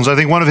longs. I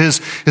think one of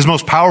his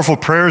most powerful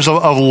prayers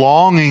of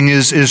longing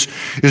is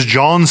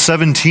John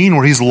 17,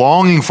 where he's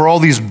longing for all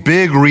these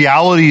big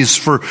realities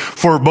for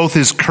both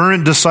his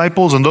current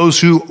disciples and those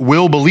who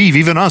will believe,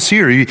 even us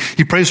here.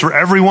 He prays for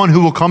everyone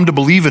who will come to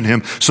believe in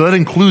him. So that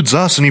includes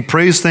us. And he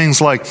prays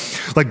things like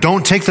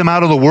don't take them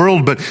out of the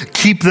world, but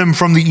keep them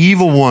from the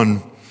evil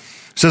one.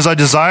 He says, I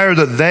desire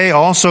that they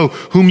also,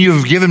 whom you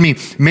have given me,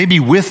 may be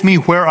with me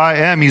where I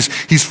am.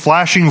 He's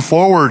flashing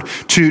forward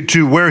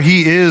to where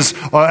he is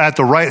at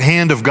the right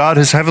hand of God,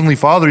 his heavenly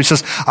Father. He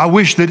says, I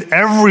wish that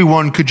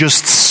everyone could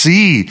just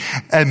see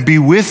and be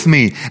with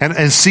me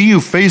and see you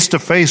face to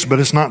face, but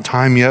it's not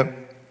time yet.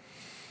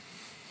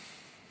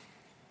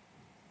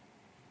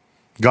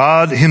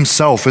 God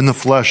himself in the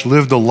flesh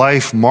lived a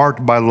life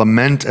marked by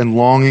lament and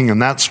longing, and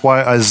that's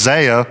why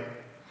Isaiah,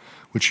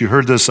 which you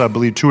heard this, I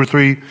believe, 2 or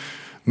 3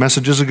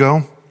 messages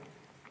ago.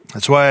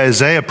 That's why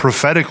Isaiah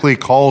prophetically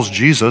calls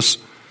Jesus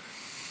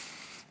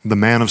the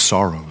man of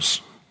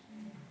sorrows.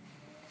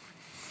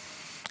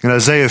 In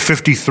Isaiah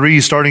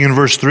 53, starting in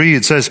verse 3,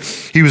 it says,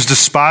 he was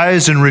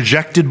despised and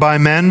rejected by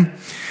men.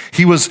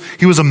 He was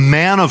a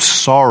man of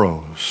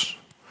sorrows.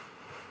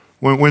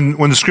 When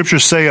the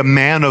scriptures say a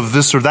man of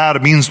this or that,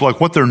 it means like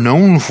what they're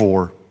known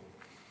for.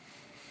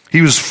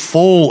 He was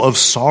full of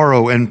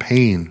sorrow and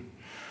pain.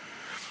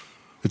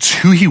 It's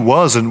who he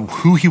was and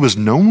who he was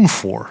known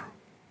for.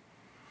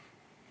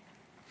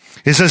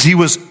 It says he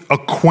was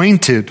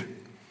acquainted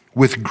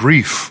with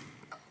grief.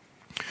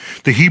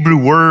 The Hebrew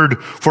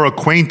word for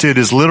acquainted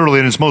is literally,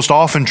 and it's most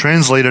often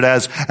translated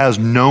as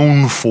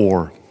known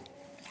for.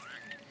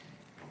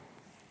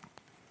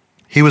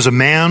 He was a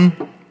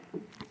man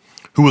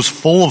who was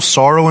full of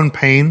sorrow and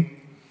pain,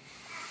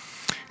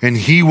 and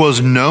he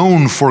was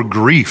known for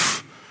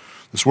grief.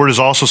 This word is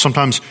also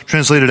sometimes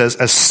translated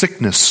as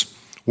sickness,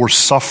 or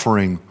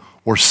suffering,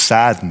 or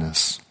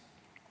sadness.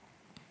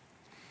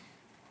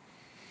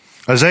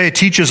 Isaiah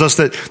teaches us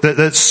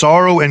that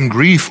sorrow and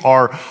grief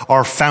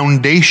are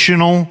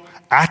foundational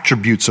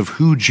attributes of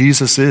who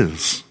Jesus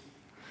is.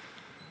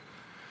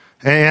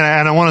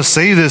 And I want to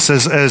say this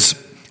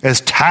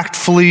as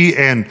tactfully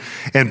and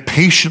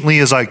patiently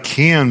as I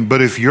can,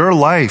 but if your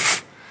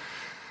life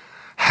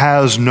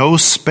has no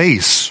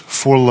space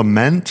for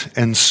lament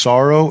and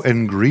sorrow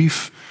and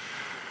grief,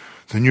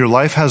 then your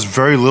life has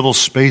very little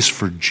space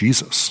for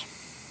Jesus.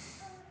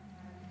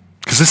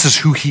 Because this is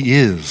who he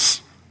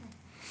is.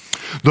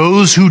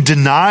 Those who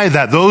deny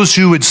that, those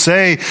who would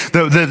say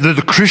that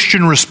the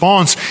Christian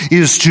response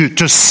is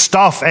to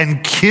stuff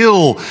and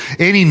kill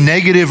any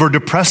negative or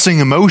depressing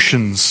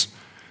emotions,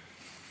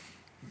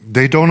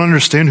 they don't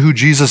understand who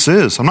Jesus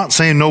is. I'm not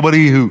saying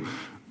nobody who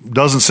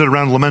doesn't sit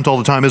around and lament all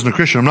the time isn't a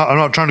Christian. I'm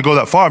not trying to go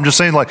that far. I'm just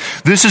saying, like,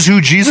 this is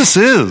who Jesus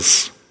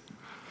is.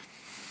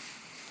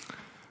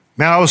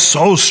 Man, I was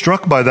so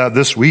struck by that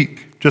this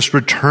week, just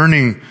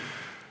returning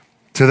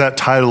to that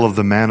title of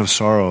the man of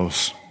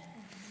sorrows.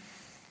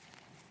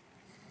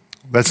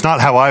 That's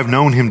not how I've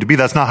known him to be.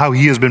 That's not how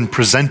he has been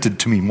presented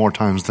to me more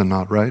times than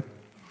not, right?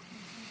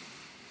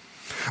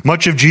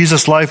 Much of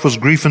Jesus' life was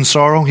grief and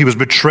sorrow. He was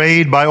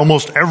betrayed by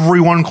almost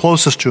everyone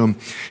closest to him.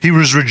 He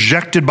was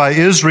rejected by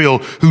Israel,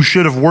 who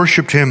should have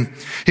worshiped him.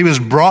 He was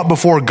brought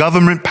before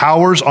government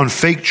powers on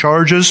fake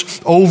charges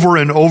over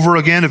and over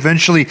again,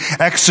 eventually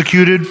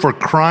executed for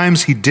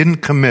crimes he didn't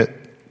commit.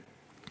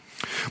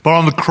 But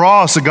on the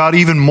cross, it got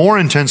even more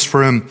intense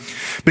for him,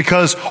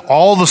 because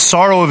all the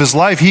sorrow of his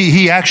life,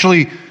 he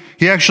actually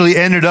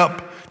ended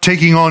up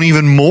taking on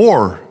even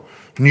more.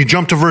 When you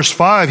jump to verse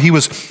 5, he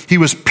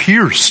was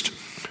pierced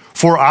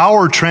for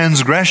our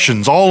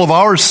transgressions, all of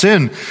our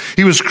sin.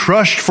 He was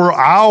crushed for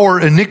our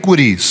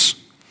iniquities.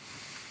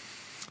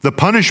 The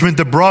punishment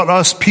that brought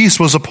us peace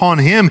was upon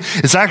him.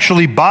 It's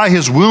actually by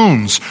his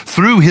wounds,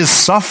 through his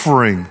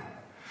suffering,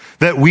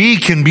 that we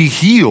can be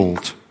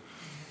healed,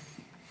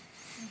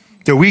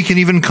 that we can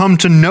even come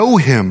to know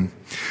him.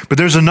 But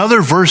there's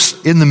another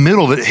verse in the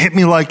middle that hit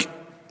me like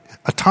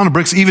a ton of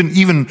bricks,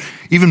 even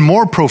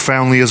more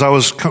profoundly as I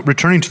was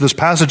returning to this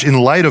passage in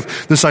light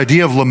of this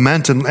idea of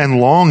lament and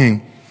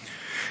longing.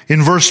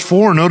 In verse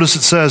 4, notice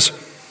it says,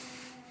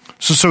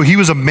 so he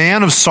was a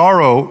man of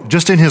sorrow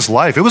just in his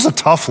life. It was a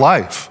tough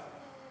life.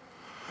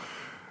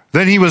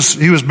 Then he was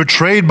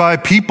betrayed by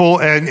people,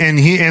 and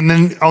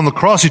then on the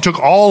cross he took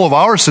all of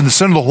our sin, the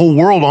sin of the whole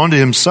world, onto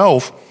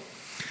himself.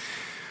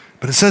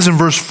 But it says in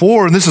verse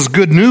 4, and this is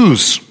good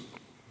news,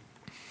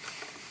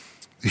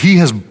 he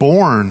has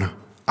borne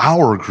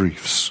our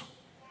griefs,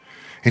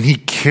 and he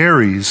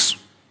carries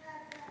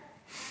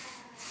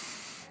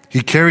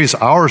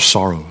our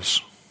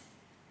sorrows.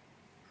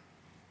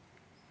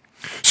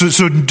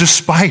 So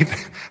despite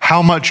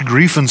how much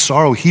grief and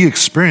sorrow he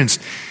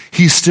experienced,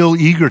 he's still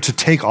eager to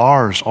take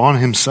ours on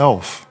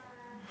himself.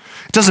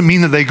 It doesn't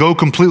mean that they go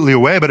completely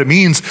away, but it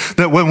means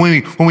that when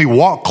we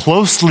walk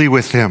closely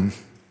with him,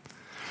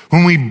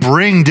 when we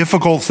bring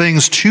difficult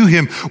things to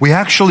him, we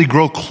actually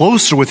grow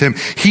closer with him.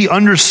 He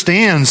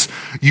understands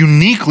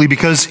uniquely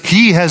because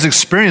he has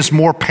experienced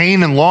more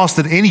pain and loss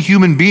than any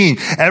human being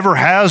ever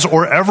has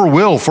or ever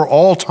will for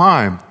all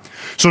time.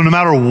 So no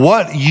matter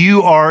what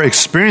you are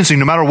experiencing,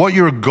 no matter what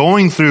you're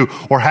going through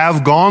or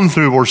have gone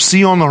through or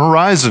see on the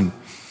horizon,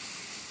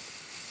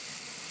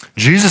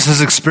 Jesus has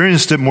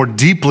experienced it more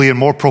deeply and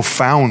more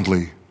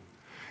profoundly.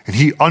 And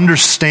he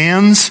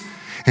understands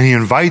and he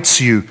invites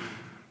you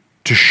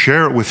to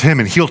share it with him,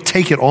 and he'll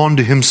take it on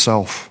to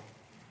himself.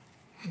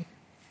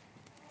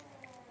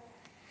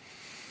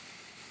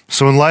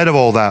 So in light of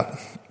all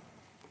that,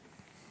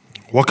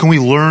 what can we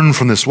learn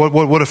from this?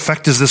 What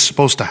effect is this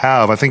supposed to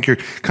have? I think you're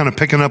kind of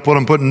picking up what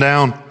I'm putting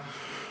down.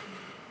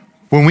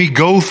 When we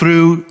go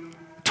through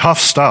tough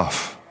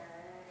stuff,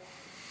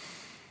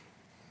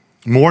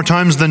 more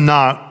times than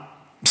not,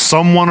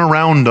 someone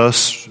around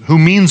us who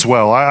means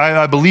well,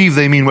 I believe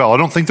they mean well. I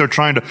don't think they're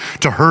trying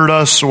to hurt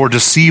us or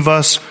deceive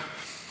us.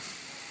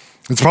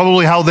 It's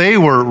probably how they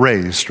were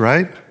raised,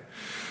 right?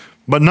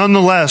 But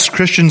nonetheless,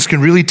 Christians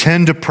can really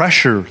tend to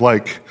pressure,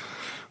 like,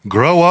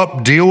 grow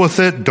up, deal with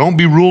it, don't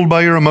be ruled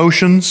by your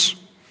emotions.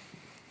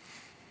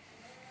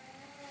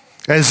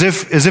 As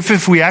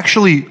if we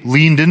actually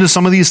leaned into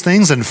some of these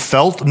things and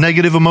felt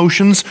negative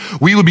emotions,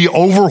 we would be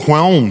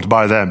overwhelmed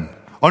by them,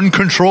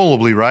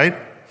 uncontrollably, right?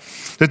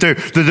 That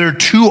they're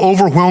too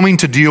overwhelming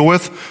to deal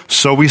with,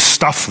 so we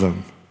stuff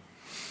them.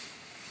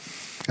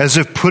 As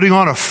if putting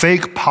on a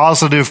fake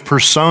positive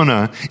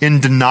persona in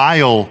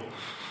denial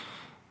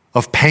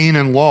of pain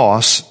and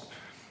loss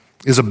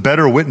is a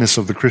better witness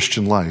of the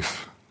Christian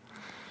life.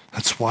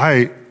 That's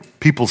why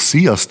people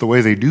see us the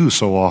way they do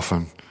so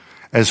often,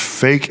 as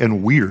fake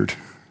and weird.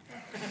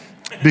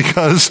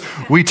 Because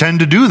we tend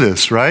to do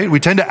this, right? We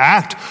tend to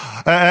act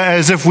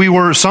as if we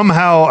were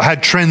somehow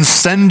had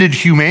transcended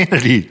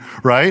humanity,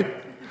 right?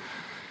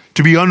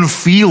 To be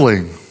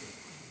unfeeling.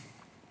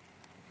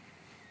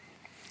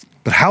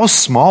 But how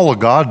small a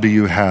God do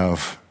you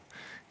have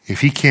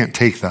if he can't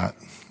take that,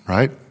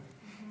 right?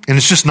 And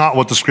it's just not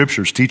what the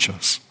scriptures teach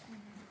us.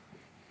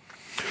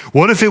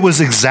 What if it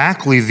was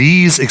exactly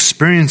these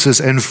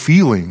experiences and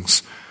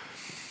feelings?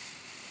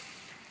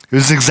 It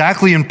was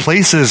exactly in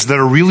places that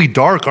are really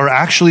dark are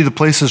actually the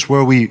places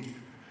where we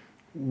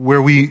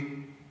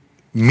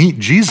meet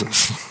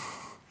Jesus,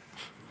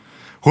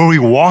 where we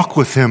walk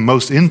with him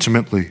most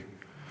intimately.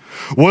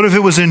 What if it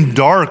was in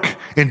dark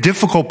and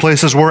difficult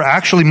places where we're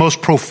actually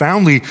most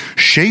profoundly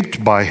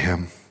shaped by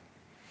him?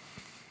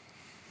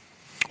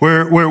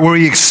 Where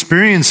we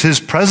experience his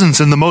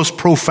presence in the most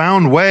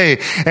profound way,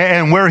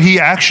 and where he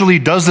actually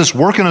does this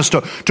work in us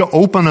to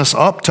open us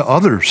up to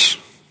others.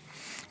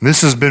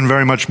 This has been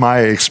very much my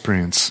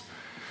experience,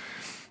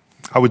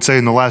 I would say,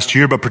 in the last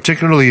year, but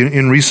particularly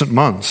in recent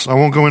months. I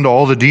won't go into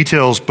all the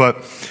details, but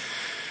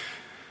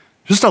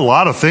just a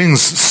lot of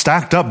things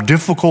stacked up,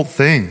 difficult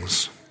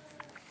things.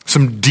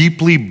 Some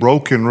deeply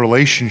broken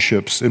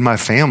relationships in my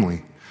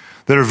family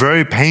that are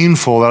very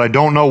painful, that I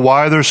don't know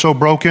why they're so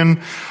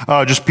broken.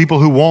 Just people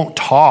who won't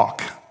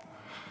talk,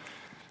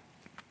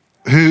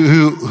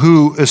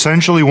 who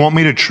essentially want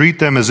me to treat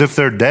them as if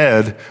they're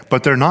dead,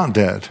 but they're not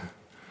dead.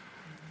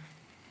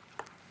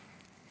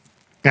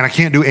 And I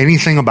can't do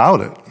anything about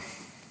it.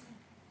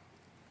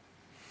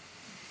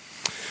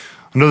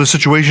 Another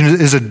situation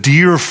is a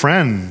dear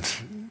friend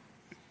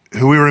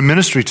who we were in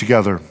ministry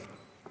together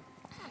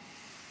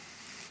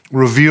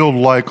revealed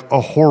like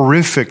a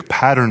horrific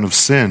pattern of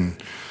sin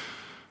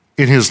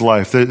in his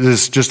life that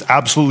is just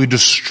absolutely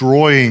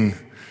destroying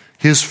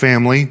his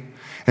family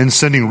and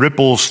sending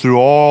ripples through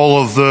all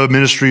of the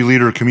ministry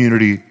leader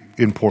community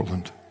in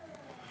Portland.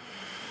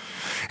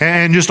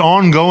 And just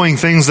ongoing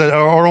things that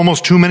are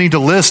almost too many to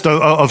list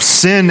of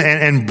sin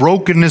and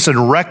brokenness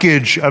and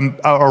wreckage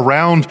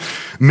around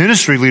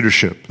ministry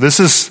leadership. This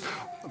is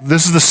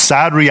the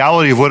sad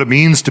reality of what it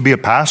means to be a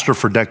pastor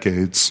for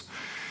decades.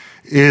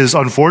 Is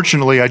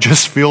unfortunately, I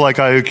just feel like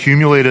I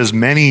accumulate as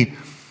many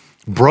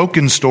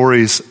broken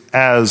stories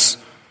as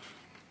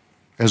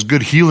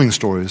good healing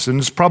stories. And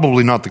it's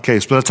probably not the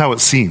case, but that's how it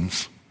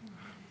seems.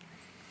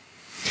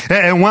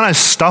 And when I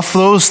stuff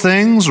those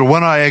things, or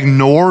when I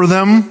ignore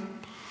them,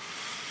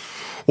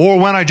 or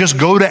when I just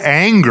go to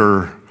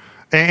anger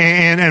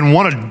and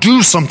want to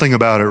do something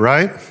about it,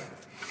 right?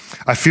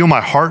 I feel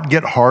my heart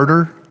get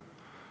harder.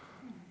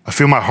 I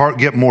feel my heart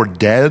get more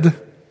dead.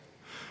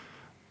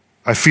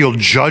 I feel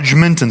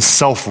judgment and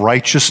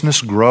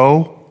self-righteousness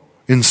grow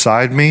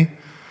inside me.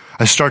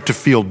 I start to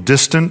feel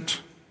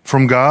distant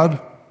from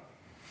God.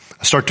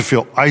 I start to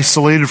feel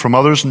isolated from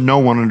others. No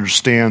one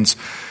understands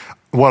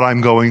what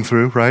I'm going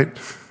through, right?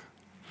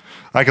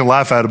 I can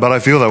laugh at it, but I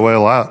feel that way a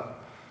lot.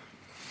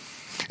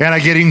 And I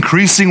get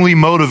increasingly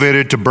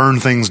motivated to burn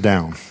things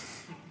down,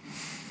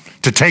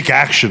 to take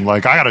action,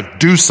 like I got to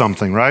do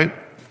something, right?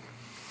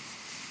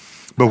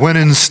 But when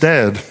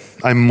instead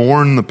I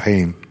mourn the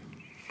pain,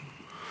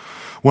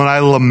 when I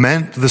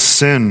lament the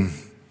sin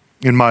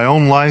in my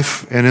own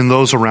life and in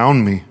those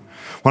around me,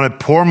 when I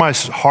pour my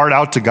heart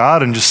out to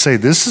God and just say,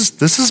 this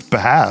is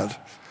bad.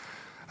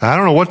 I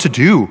don't know what to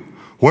do.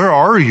 Where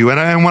are you?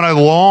 And when I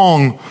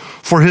long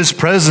for his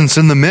presence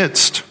in the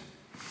midst,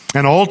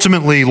 and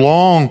ultimately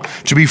long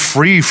to be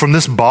free from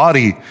this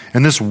body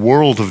and this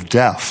world of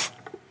death,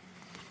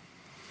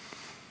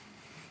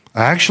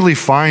 I actually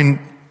find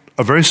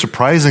a very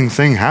surprising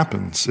thing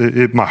happens.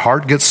 My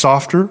heart gets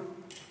softer.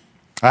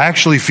 I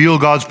actually feel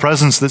God's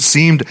presence that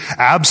seemed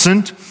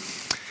absent,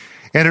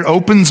 and it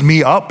opens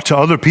me up to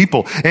other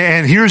people.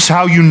 And here's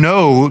how you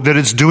know that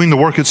it's doing the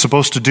work it's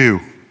supposed to do.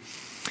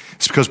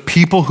 It's because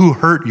people who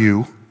hurt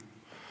you,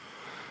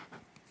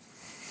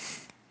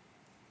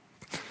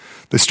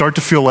 they start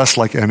to feel less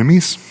like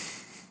enemies.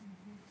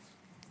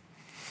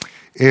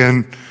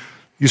 And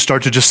you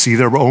start to just see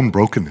their own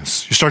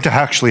brokenness. You start to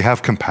actually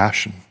have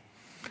compassion.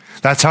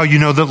 That's how you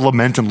know that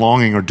lament and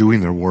longing are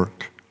doing their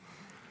work.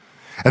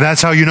 And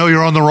that's how you know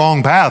you're on the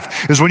wrong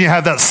path, is when you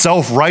have that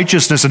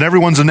self-righteousness and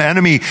everyone's an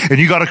enemy and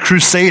you got to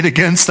crusade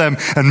against them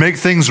and make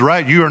things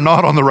right. You are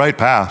not on the right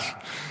path.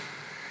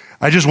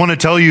 I just want to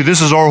tell you,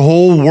 this is our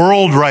whole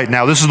world right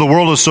now. This is the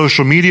world of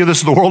social media. This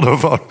is the world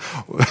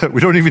of, we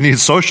don't even need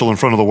social in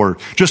front of the word,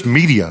 just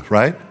media,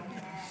 right?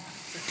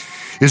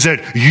 Is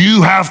that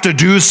you have to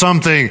do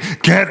something,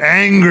 get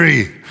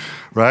angry,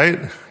 right?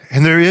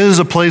 And there is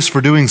a place for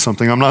doing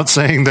something. I'm not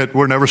saying that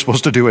we're never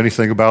supposed to do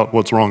anything about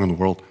what's wrong in the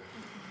world.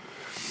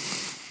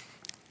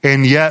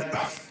 And yet,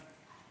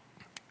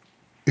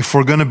 if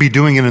we're going to be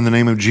doing it in the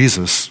name of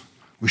Jesus,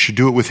 we should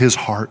do it with his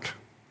heart.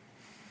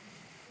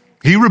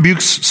 He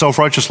rebukes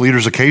self-righteous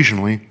leaders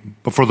occasionally,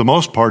 but for the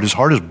most part, his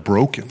heart is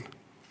broken.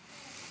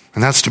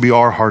 And that's to be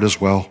our heart as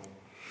well.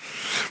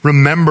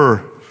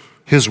 Remember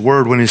his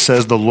word when he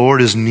says, the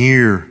Lord is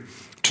near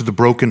to the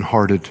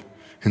brokenhearted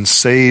and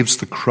saves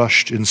the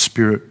crushed in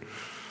spirit.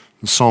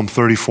 In Psalm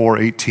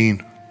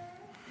 34:18.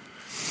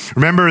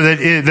 Remember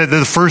that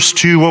the first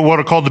two, what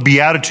are called the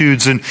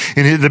Beatitudes, in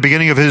the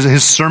beginning of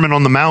his Sermon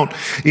on the Mount,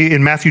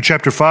 in Matthew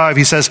chapter 5,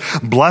 he says,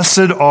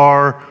 blessed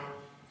are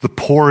the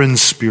poor in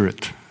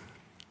spirit.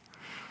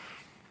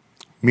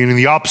 Meaning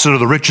the opposite of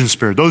the rich in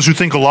spirit. Those who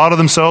think a lot of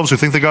themselves, who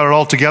think they got it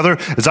all together.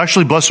 It's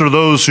actually blessed are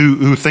those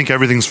who think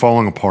everything's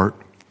falling apart.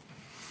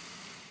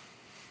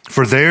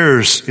 For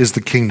theirs is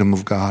the kingdom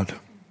of God.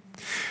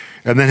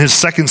 And then his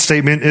second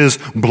statement is,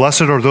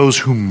 blessed are those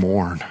who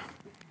mourn,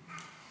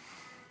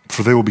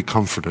 for they will be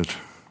comforted.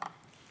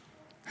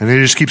 And it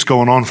just keeps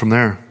going on from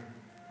there.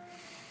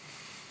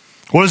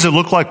 What does it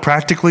look like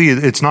practically?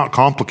 It's not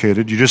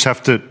complicated. You just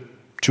have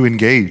to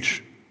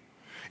engage.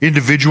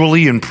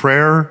 Individually, in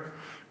prayer,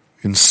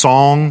 in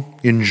song,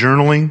 in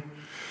journaling.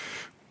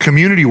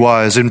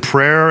 Community-wise, in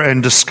prayer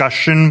and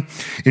discussion,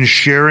 in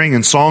sharing,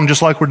 in song,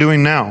 just like we're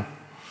doing now.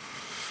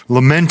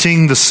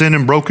 Lamenting the sin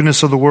and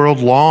brokenness of the world,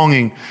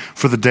 longing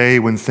for the day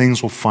when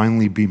things will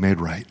finally be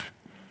made right.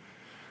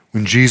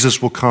 When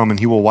Jesus will come and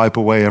he will wipe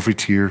away every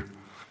tear.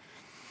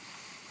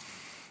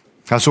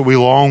 That's what we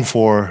long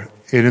for.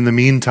 And in the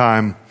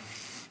meantime,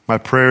 my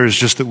prayer is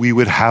just that we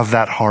would have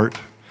that heart,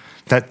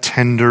 that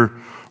tender,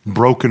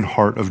 broken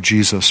heart of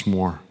Jesus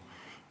more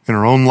in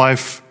our own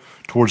life,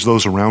 towards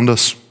those around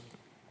us,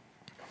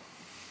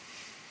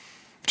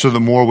 so that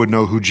more would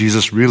know who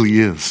Jesus really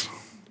is.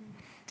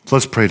 So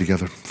let's pray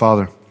together.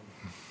 Father,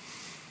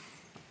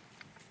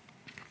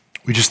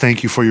 we just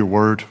thank you for your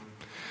word.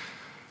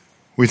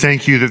 We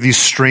thank you that these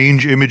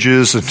strange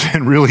images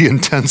and really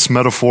intense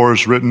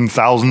metaphors written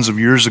thousands of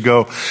years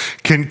ago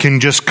can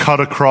just cut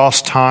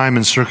across time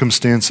and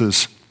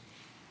circumstances.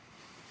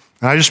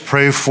 And I just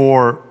pray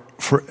for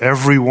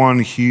everyone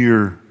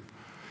here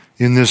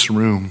in this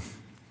room,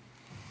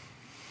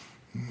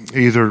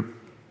 either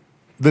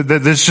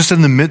that's just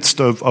in the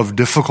midst of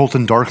difficult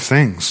and dark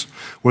things,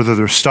 whether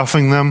they're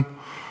stuffing them,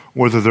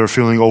 whether they're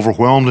feeling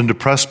overwhelmed and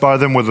depressed by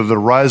them, whether they're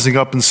rising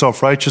up in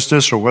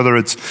self-righteousness, or whether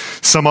it's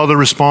some other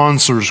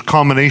response or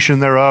combination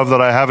thereof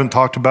that I haven't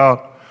talked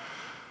about.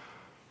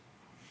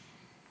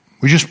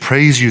 We just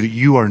praise you that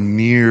you are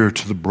near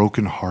to the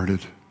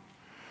brokenhearted,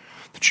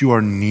 that you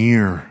are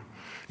near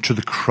to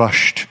the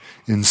crushed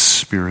in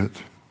spirit.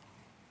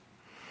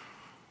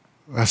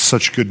 That's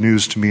such good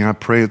news to me. I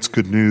pray it's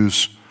good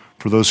news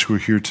for those who are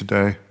here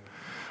today.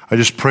 I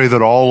just pray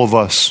that all of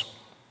us,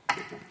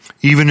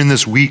 even in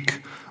this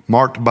week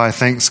marked by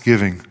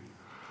Thanksgiving,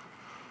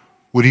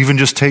 would even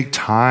just take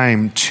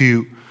time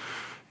to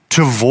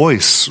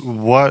voice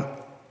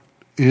what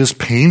is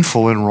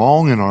painful and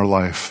wrong in our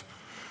life.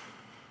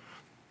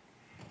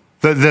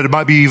 That it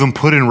might be even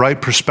put in right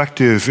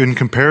perspective, in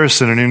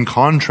comparison and in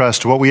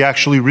contrast to what we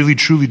actually really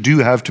truly do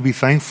have to be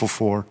thankful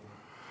for.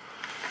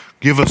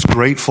 Give us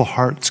grateful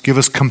hearts. Give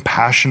us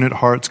compassionate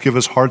hearts. Give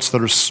us hearts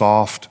that are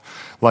soft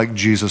like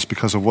Jesus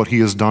because of what he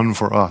has done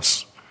for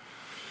us.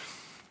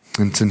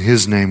 And it's in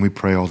his name we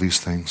pray all these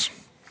things.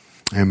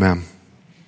 Amen.